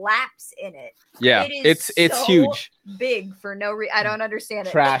swim laps in it. Yeah, it's so huge. Big for no reason. I don't understand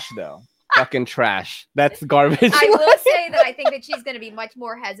it. Trash though. Fucking trash. That's garbage. I will say that I think that she's going to be much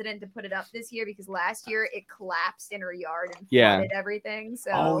more hesitant to put it up this year because last year it collapsed in her yard and flooded everything.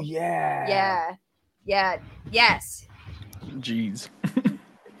 So. Oh yeah. Yeah. Yes. Jeez.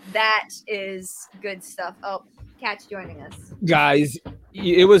 That is good stuff. Oh, Cat's joining us. Guys,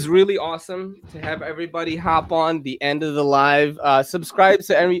 it was really awesome to have everybody hop on the end of the live. Subscribe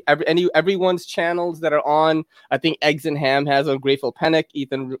to everyone's channels that are on. I think Eggs and Ham has on Grateful Panic.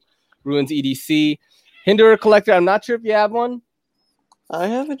 Ethan Ruins EDC. Hinderer Collector, I'm not sure if you have one. I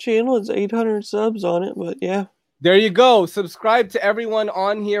have a channel. It's 800 subs on it, but yeah. There you go. Subscribe to everyone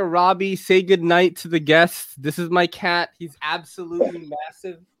on here. Robbie, say goodnight to the guests. This is my cat. He's absolutely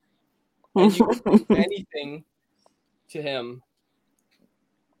massive. And you can do anything to him.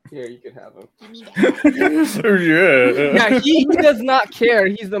 Here, you can have him. Yeah, he does not care.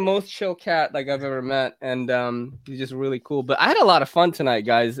 He's the most chill cat like I've ever met, and he's just really cool. But I had a lot of fun tonight,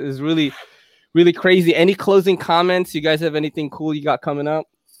 guys. It was really, really crazy. Any closing comments? You guys have anything cool you got coming up?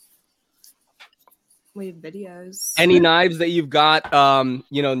 We have videos. Any knives that you've got,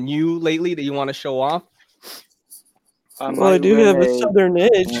 new lately that you want to show off? Well, I do have a Southern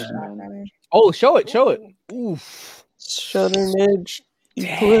Edge. Oh, show it. Oof. Southern Edge.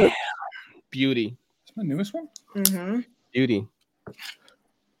 Clip. Beauty. It's my newest one. Mm-hmm. Beauty.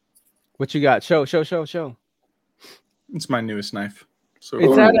 What you got? Show. It's my newest knife. So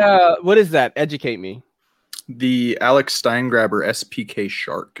is that what is that? Educate me. The Alex Steingraber SPK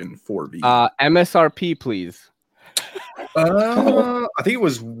Shark in 4V. MSRP, please. I think it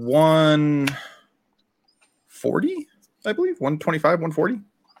was 140, I believe. 125, 140. It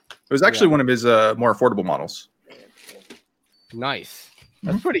was actually one of his more affordable models. Nice.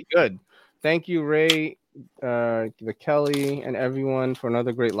 That's pretty good. Thank you, Ray, the Kelly, and everyone for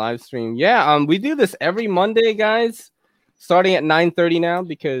another great live stream. Yeah, we do this every Monday, guys, starting at 9:30 now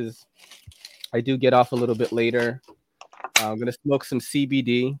because I do get off a little bit later. I'm gonna smoke some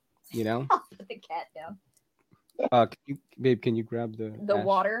CBD. You know. Put the cat down. Can you grab the ash?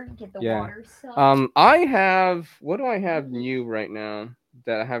 Water? Get the water. What do I have new right now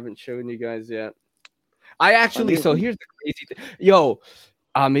that I haven't shown you guys yet? Here's the crazy thing.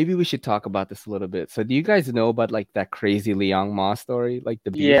 Maybe we should talk about this a little bit. So do you guys know about like that crazy Liang Ma story? Like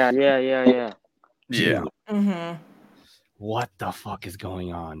the beef? Yeah. Mm-hmm. What the fuck is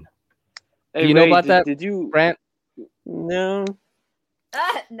going on? Hey, do you know about that? Did you Brant? No.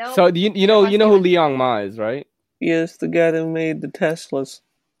 No. So you know who Liang Ma is, right? Yes, the guy that made the Teslas.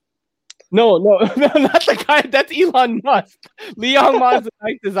 No, not the guy. That's Elon Musk. Liang Ma is the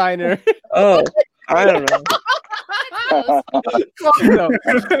knife designer. Oh, I don't know.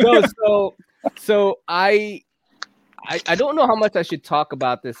 So I don't know how much I should talk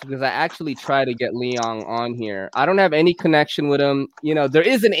about this because I actually try to get Liang on here. I don't have any connection with him. You know, there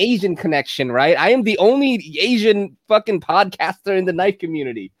is an Asian connection, right? I am the only Asian fucking podcaster in the knife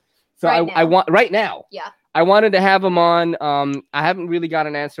community. So I want right now. Yeah. I wanted to have him on. I haven't really got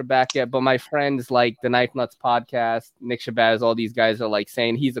an answer back yet, but my friends like the Knife Nuts podcast, Nick Shabazz, all these guys are like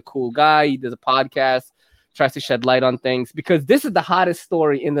saying he's a cool guy. He does a podcast, tries to shed light on things because this is the hottest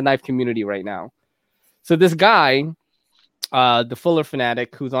story in the knife community right now. So this guy, the Fuller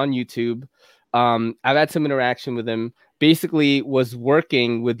Fanatic, who's on YouTube, I've had some interaction with him, basically was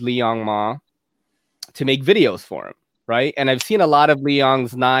working with Liang Ma to make videos for him, right? And I've seen a lot of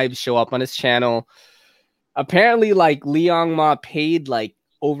Liang's knives show up on his channel. Apparently, like Liang Ma paid like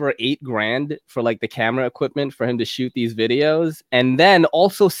over $8,000 for like the camera equipment for him to shoot these videos, and then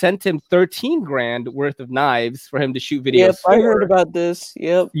also sent him $13,000 worth of knives for him to shoot videos. Yep, I heard about this.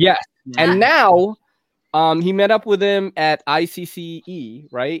 Yep. Yes, and now, he met up with him at ICCE,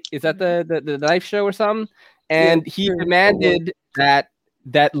 right? Is that the knife show or something? And he demanded that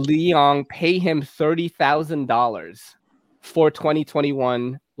Liang pay him $30,000 for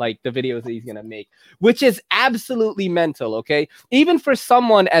 2021. Like the videos that he's gonna make, which is absolutely mental, okay? Even for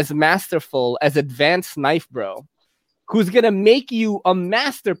someone as masterful as Advanced Knife Bro, who's gonna make you a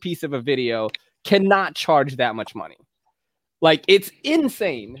masterpiece of a video, cannot charge that much money. Like, it's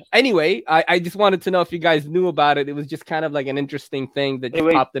insane. Anyway, I just wanted to know if you guys knew about it. It was just kind of like an interesting thing that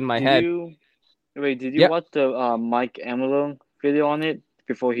just popped in my head. Did you watch the Mike Amelo video on it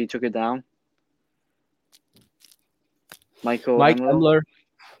before he took it down? Mike Emler.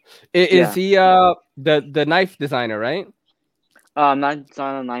 Is he the knife designer, right? Not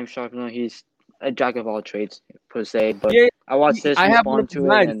a knife sharpener. He's a jack of all trades per se. But I watched this. I have respond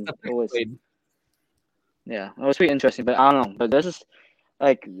to it, and it was it was pretty interesting. But I don't know. But this is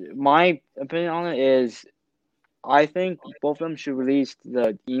like my opinion on it is, I think both of them should release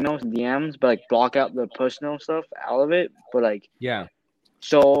the emails and DMs, but like block out the personal stuff out of it. But like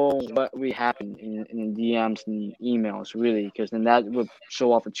show what we happen in DMs and emails, really, because then that would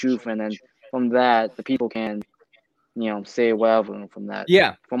show off the truth, and then from that the people can, say whatever from that.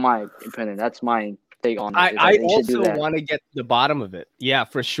 Yeah. From my opinion, that's my take on it. I also want to get to the bottom of it. Yeah,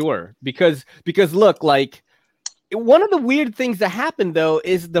 for sure. Because look, like one of the weird things that happened though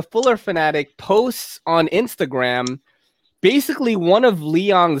is the Fuller Fanatic posts on Instagram basically one of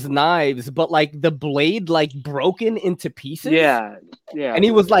Liang's knives, but like the blade like broken into pieces. Yeah. And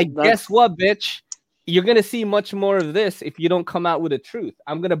he was like, "Guess what, bitch? you're gonna see much more of this if you don't come out with the truth.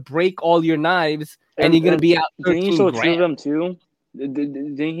 I'm gonna break all your knives, and you're gonna be out. Didn't he show 13 two of grand. them too?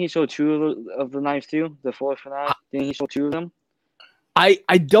 Didn't he show two of the knives too? The full fanatic. Didn't he show two of them? I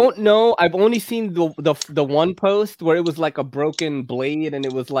don't know. I've only seen the one post where it was like a broken blade, and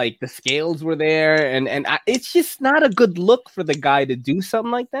it was like the scales were there, and it's just not a good look for the guy to do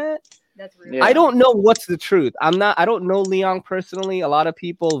something like that. That's real. Yeah. I don't know what's the truth. I don't know Leon personally. A lot of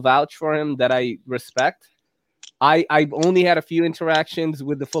people vouch for him that I respect. I've only had a few interactions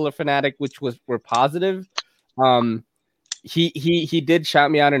with the Fuller Fanatic, which were positive. He did shout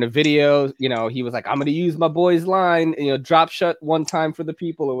me out in a video. You know, he was like, I'm gonna use my boy's line, you know, drop shut one time for the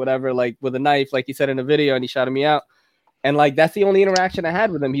people or whatever, like with a knife, like he said in a video, and he shouted me out. And like that's the only interaction I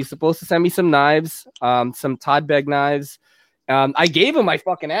had with him. He's supposed to send me some knives, some Todd Begg knives. I gave him my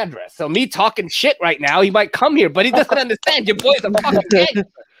fucking address. So me talking shit right now, he might come here, but he doesn't understand. Your boy's a fucking gangster.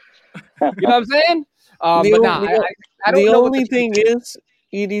 You know what I'm saying? I don't the know. only thing is,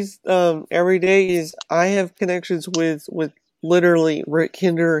 Edie's every day is I have connections with literally Rick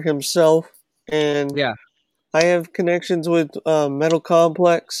Hinder himself, and yeah, I have connections with Metal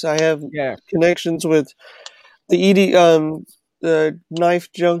Complex. I have connections with the Edie the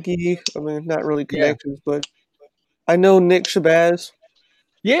Knife Junkie. I mean, not really connections, but I know Nick Shabazz.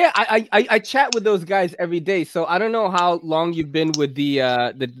 Yeah, I chat with those guys every day. So I don't know how long you've been with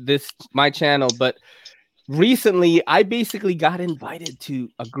my channel, but recently I basically got invited to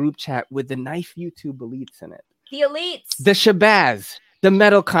a group chat with the Knife YouTube elites in it. The elites. The Shabazz, the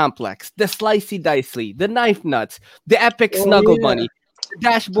Metal Complex, the Slicey Dicey, the Knife Nuts, the Epic Snuggle Bunny, the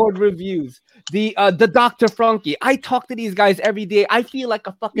Dashboard Reviews, the Dr. Frunky. I talk to these guys every day. I feel like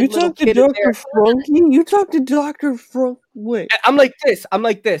a fucking You little talk to kid in Dr. there. Frunky? You talk to Dr. Frunk? Wait. I'm like this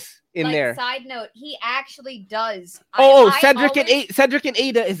in Like, there. side note, he actually does. Cedric and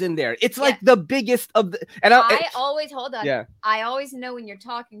Ada is in there. It's like the biggest of the. And I always hold on. Yeah. I always know when you're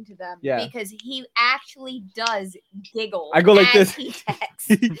talking to them because he actually does giggle. I go like as this. He texts.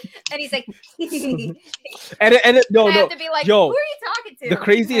 And he's like, no, I have to be like, yo, who are you talking to? The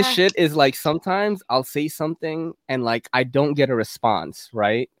craziest shit is like sometimes I'll say something and like I don't get a response,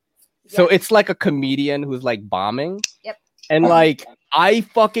 right? So it's like a comedian who's like bombing. Yep. And like I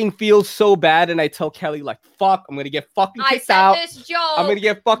fucking feel so bad, and I tell Kelly like, "Fuck, I'm gonna get fucking kicked out. I'm gonna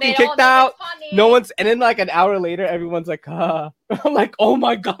get fucking kicked out." No one's, and then like an hour later, everyone's like, "Ah," I'm like, "Oh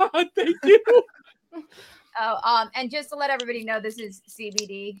my god, thank you." And just to let everybody know, this is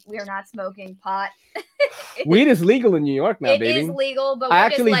CBD. We are not smoking pot. Weed is legal in New York now, baby. It is legal, but I we're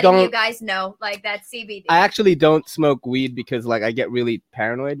actually just letting you don't- guys know, like that's CBD. I actually don't smoke weed because like I get really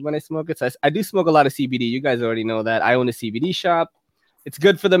paranoid when I smoke it. So I do smoke a lot of CBD. You guys already know that. I own a CBD shop. It's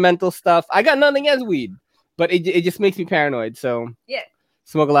good for the mental stuff. I got nothing against weed, but it just makes me paranoid. So Yeah,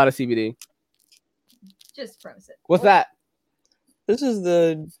 smoke a lot of CBD. just premise it. What's that? This is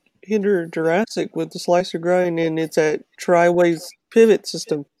the Hinder Jurassic with the slicer grind, and it's at Triway's pivot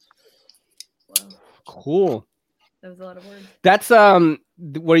system. Cool. That was a lot of words. That's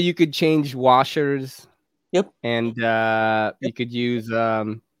where you could change washers. Yep. And you could use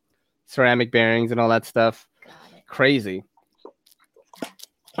ceramic bearings and all that stuff. Crazy.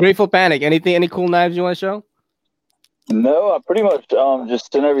 Grateful Panic. Any cool knives you want to show? No, I pretty much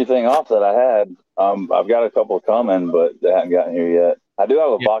just sent everything off that I had. I've got a couple coming, but they haven't gotten here yet. I do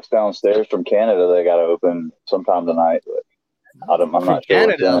have a box downstairs from Canada they got to open sometime tonight, but I'm not sure.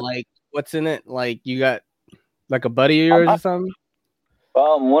 Canada, like what's in it? Like you got like a buddy of yours or something?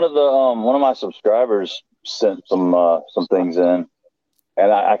 One of my subscribers sent some things in,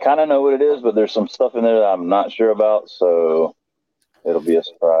 and I kind of know what it is, but there's some stuff in there that I'm not sure about, so it'll be a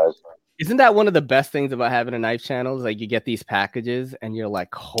surprise. Isn't that one of the best things about having a knife channel? Is like you get these packages and you're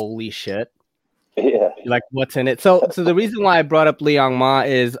like, holy shit. Yeah. Like what's in it? So the reason why I brought up Liang Ma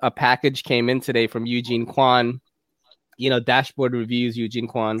is a package came in today from Eugene Kwan, Dashboard Reviews, Eugene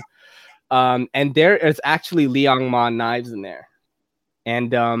Kwan. And there is actually Liang Ma knives in there.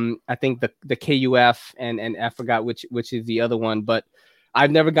 And I think the KUF and I forgot which is the other one, but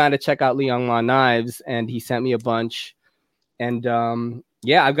I've never gotten to check out Liang Ma knives, and he sent me a bunch. And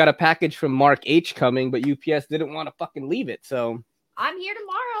I've got a package from Mark H coming, but UPS didn't want to fucking leave it. So I'm here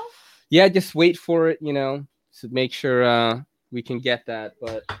tomorrow. yeah, just wait for it, to make sure we can get that.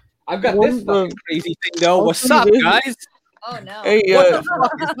 But I've got this fucking crazy thing though. What's up, guys? Oh no. Hey, what the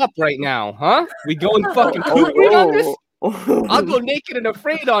fuck is up right now, huh? We going fucking cooking on this? I'll go naked and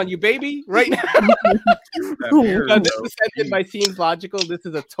afraid on you, baby, right now. This is sent in by Seems Logical. This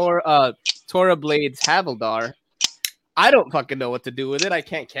is a Torah Blades Havildar. I don't fucking know what to do with it. I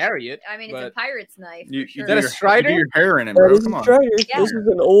can't carry it. I mean, it's a pirate's knife. You, for sure. Is that a Strider? You do your hair in it, That bro. is Come a on. Strider. Yeah. This is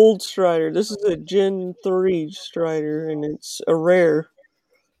an old Strider. This is a Gen 3 Strider, and it's a rare.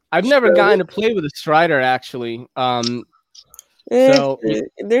 I've never gotten to play with a Strider actually. So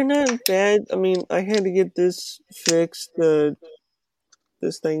they're not bad. I mean, I had to get this fixed. The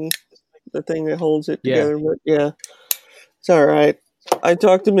thing that holds it together. But yeah, it's all right. I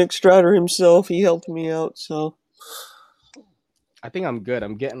talked to Mick Strider himself. He helped me out. So I think I'm good.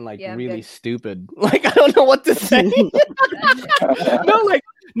 I'm getting like Yeah, I'm really good. stupid. Like I don't know what to say.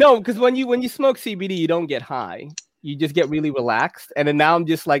 No, because when you smoke CBD, you don't get high. You just get really relaxed. And then now I'm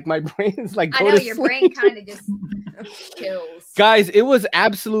just like my brain is like I go know to your sleep. brain kind of just kills. Guys, it was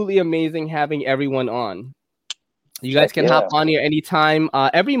absolutely amazing having everyone on. You guys can hop on here anytime.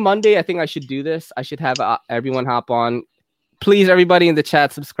 Every Monday, I think I should do this. I should have everyone hop on. Please, everybody in the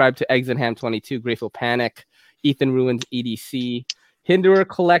chat, subscribe to Eggs and Ham 22, Grateful Panic, Ethan Ruins EDC, Hinderer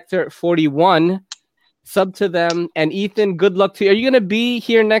Collector 41. Sub to them. And Ethan, good luck to you. Are you going to be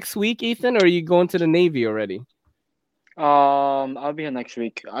here next week, Ethan, or are you going to the Navy already? I'll be here next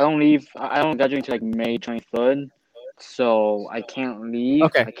week. I don't leave. I don't graduate until like May 23rd, so I can't leave.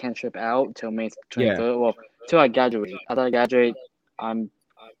 Okay. I can't trip out till May 23rd. Yeah. Well, till I graduate. After I graduate, I'm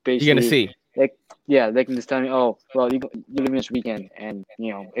basically You're going to see. They can just tell me, oh, well, you leave this weekend, and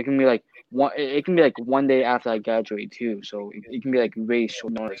it can be like one. It can be like one day after I graduate too. So it can be like very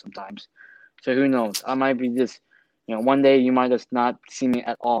short notice sometimes. So who knows? I might be just. One day you might just not see me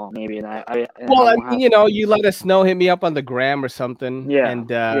at all, maybe. And I mean, you let us know. Hit me up on the gram or something. Yeah. And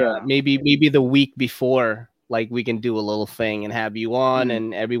maybe the week before, like we can do a little thing and have you on,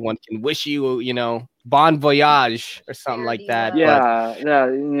 and everyone can wish you, bon voyage or something like that. Yeah,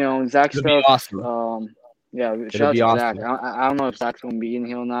 Zach it'll be stuff. awesome. Shout out to awesome. Zach. I don't know if Zach's gonna be in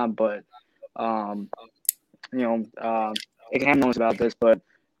here or not, but Ham knows about this, but.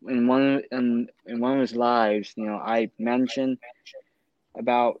 In one of his lives, I mentioned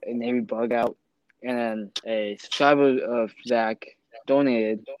about a Navy bug out, and then a subscriber of Zach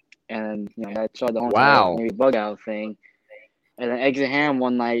donated, and I saw the whole Navy bug out thing, and then Eggs and Ham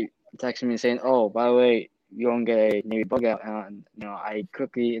one night texted me saying, "Oh, by the way, you're gonna get a Navy bug out," and I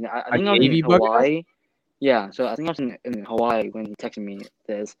quickly, and I think I was in Hawaii. Yeah, so I think I was in Hawaii when he texted me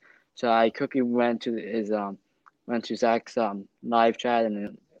this, so I quickly went to Zach's live chat and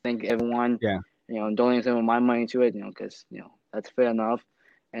then thank everyone. Yeah. Donating some of my money to it. Because that's fair enough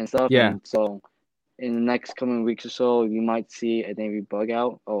and stuff. Yeah. And so in the next coming weeks or so, you might see a Navy bug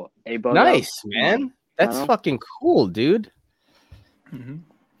out or a bug out. Nice, man. That's fucking cool, dude. Mm-hmm.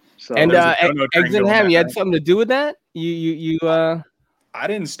 So and Eggs and Ham, you had something to do with that? You I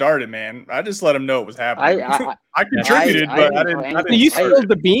didn't start it, man. I just let him know it was happening. I contributed, but I didn't. You spilled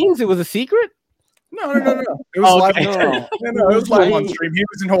the beans? It was a secret? No. It was live. It was live on stream. He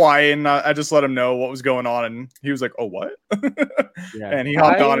was in Hawaii, and I just let him know what was going on, and he was like, "Oh, what?" And he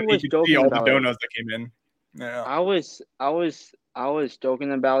hopped on, and he could see all the donuts that came in. Yeah. I was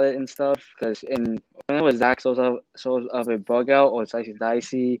joking about it and stuff because when it was Zach source of a bug out or Slicey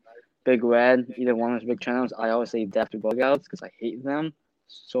Dicey, Big Red, either one of those big channels, I always say death to bug outs because I hate them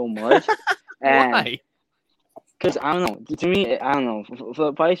so much. Why? Because I don't know. To me, I don't know. For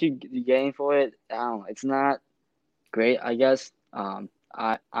the price you're getting for it, I don't know. It's not great, I guess. I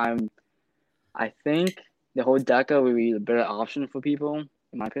think the whole Deca would be the better option for people, in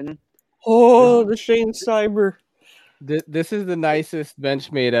my opinion. Oh, the Shane Cyber. This is the nicest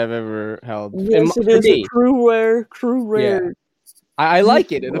Benchmade I've ever held. Yes, it is a true rare. Yeah. I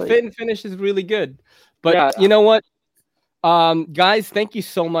like it. The fit and finish is really good. But you know what? Guys, thank you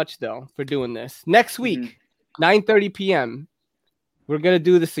so much, though, for doing this. Next week, 9:30 p.m., we're going to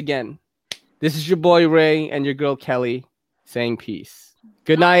do this again. This is your boy, Ray, and your girl, Kelly, saying peace.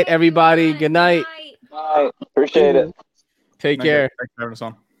 Good night, everybody. Good night. Bye. Appreciate it. Take care. Thanks for having us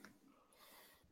on.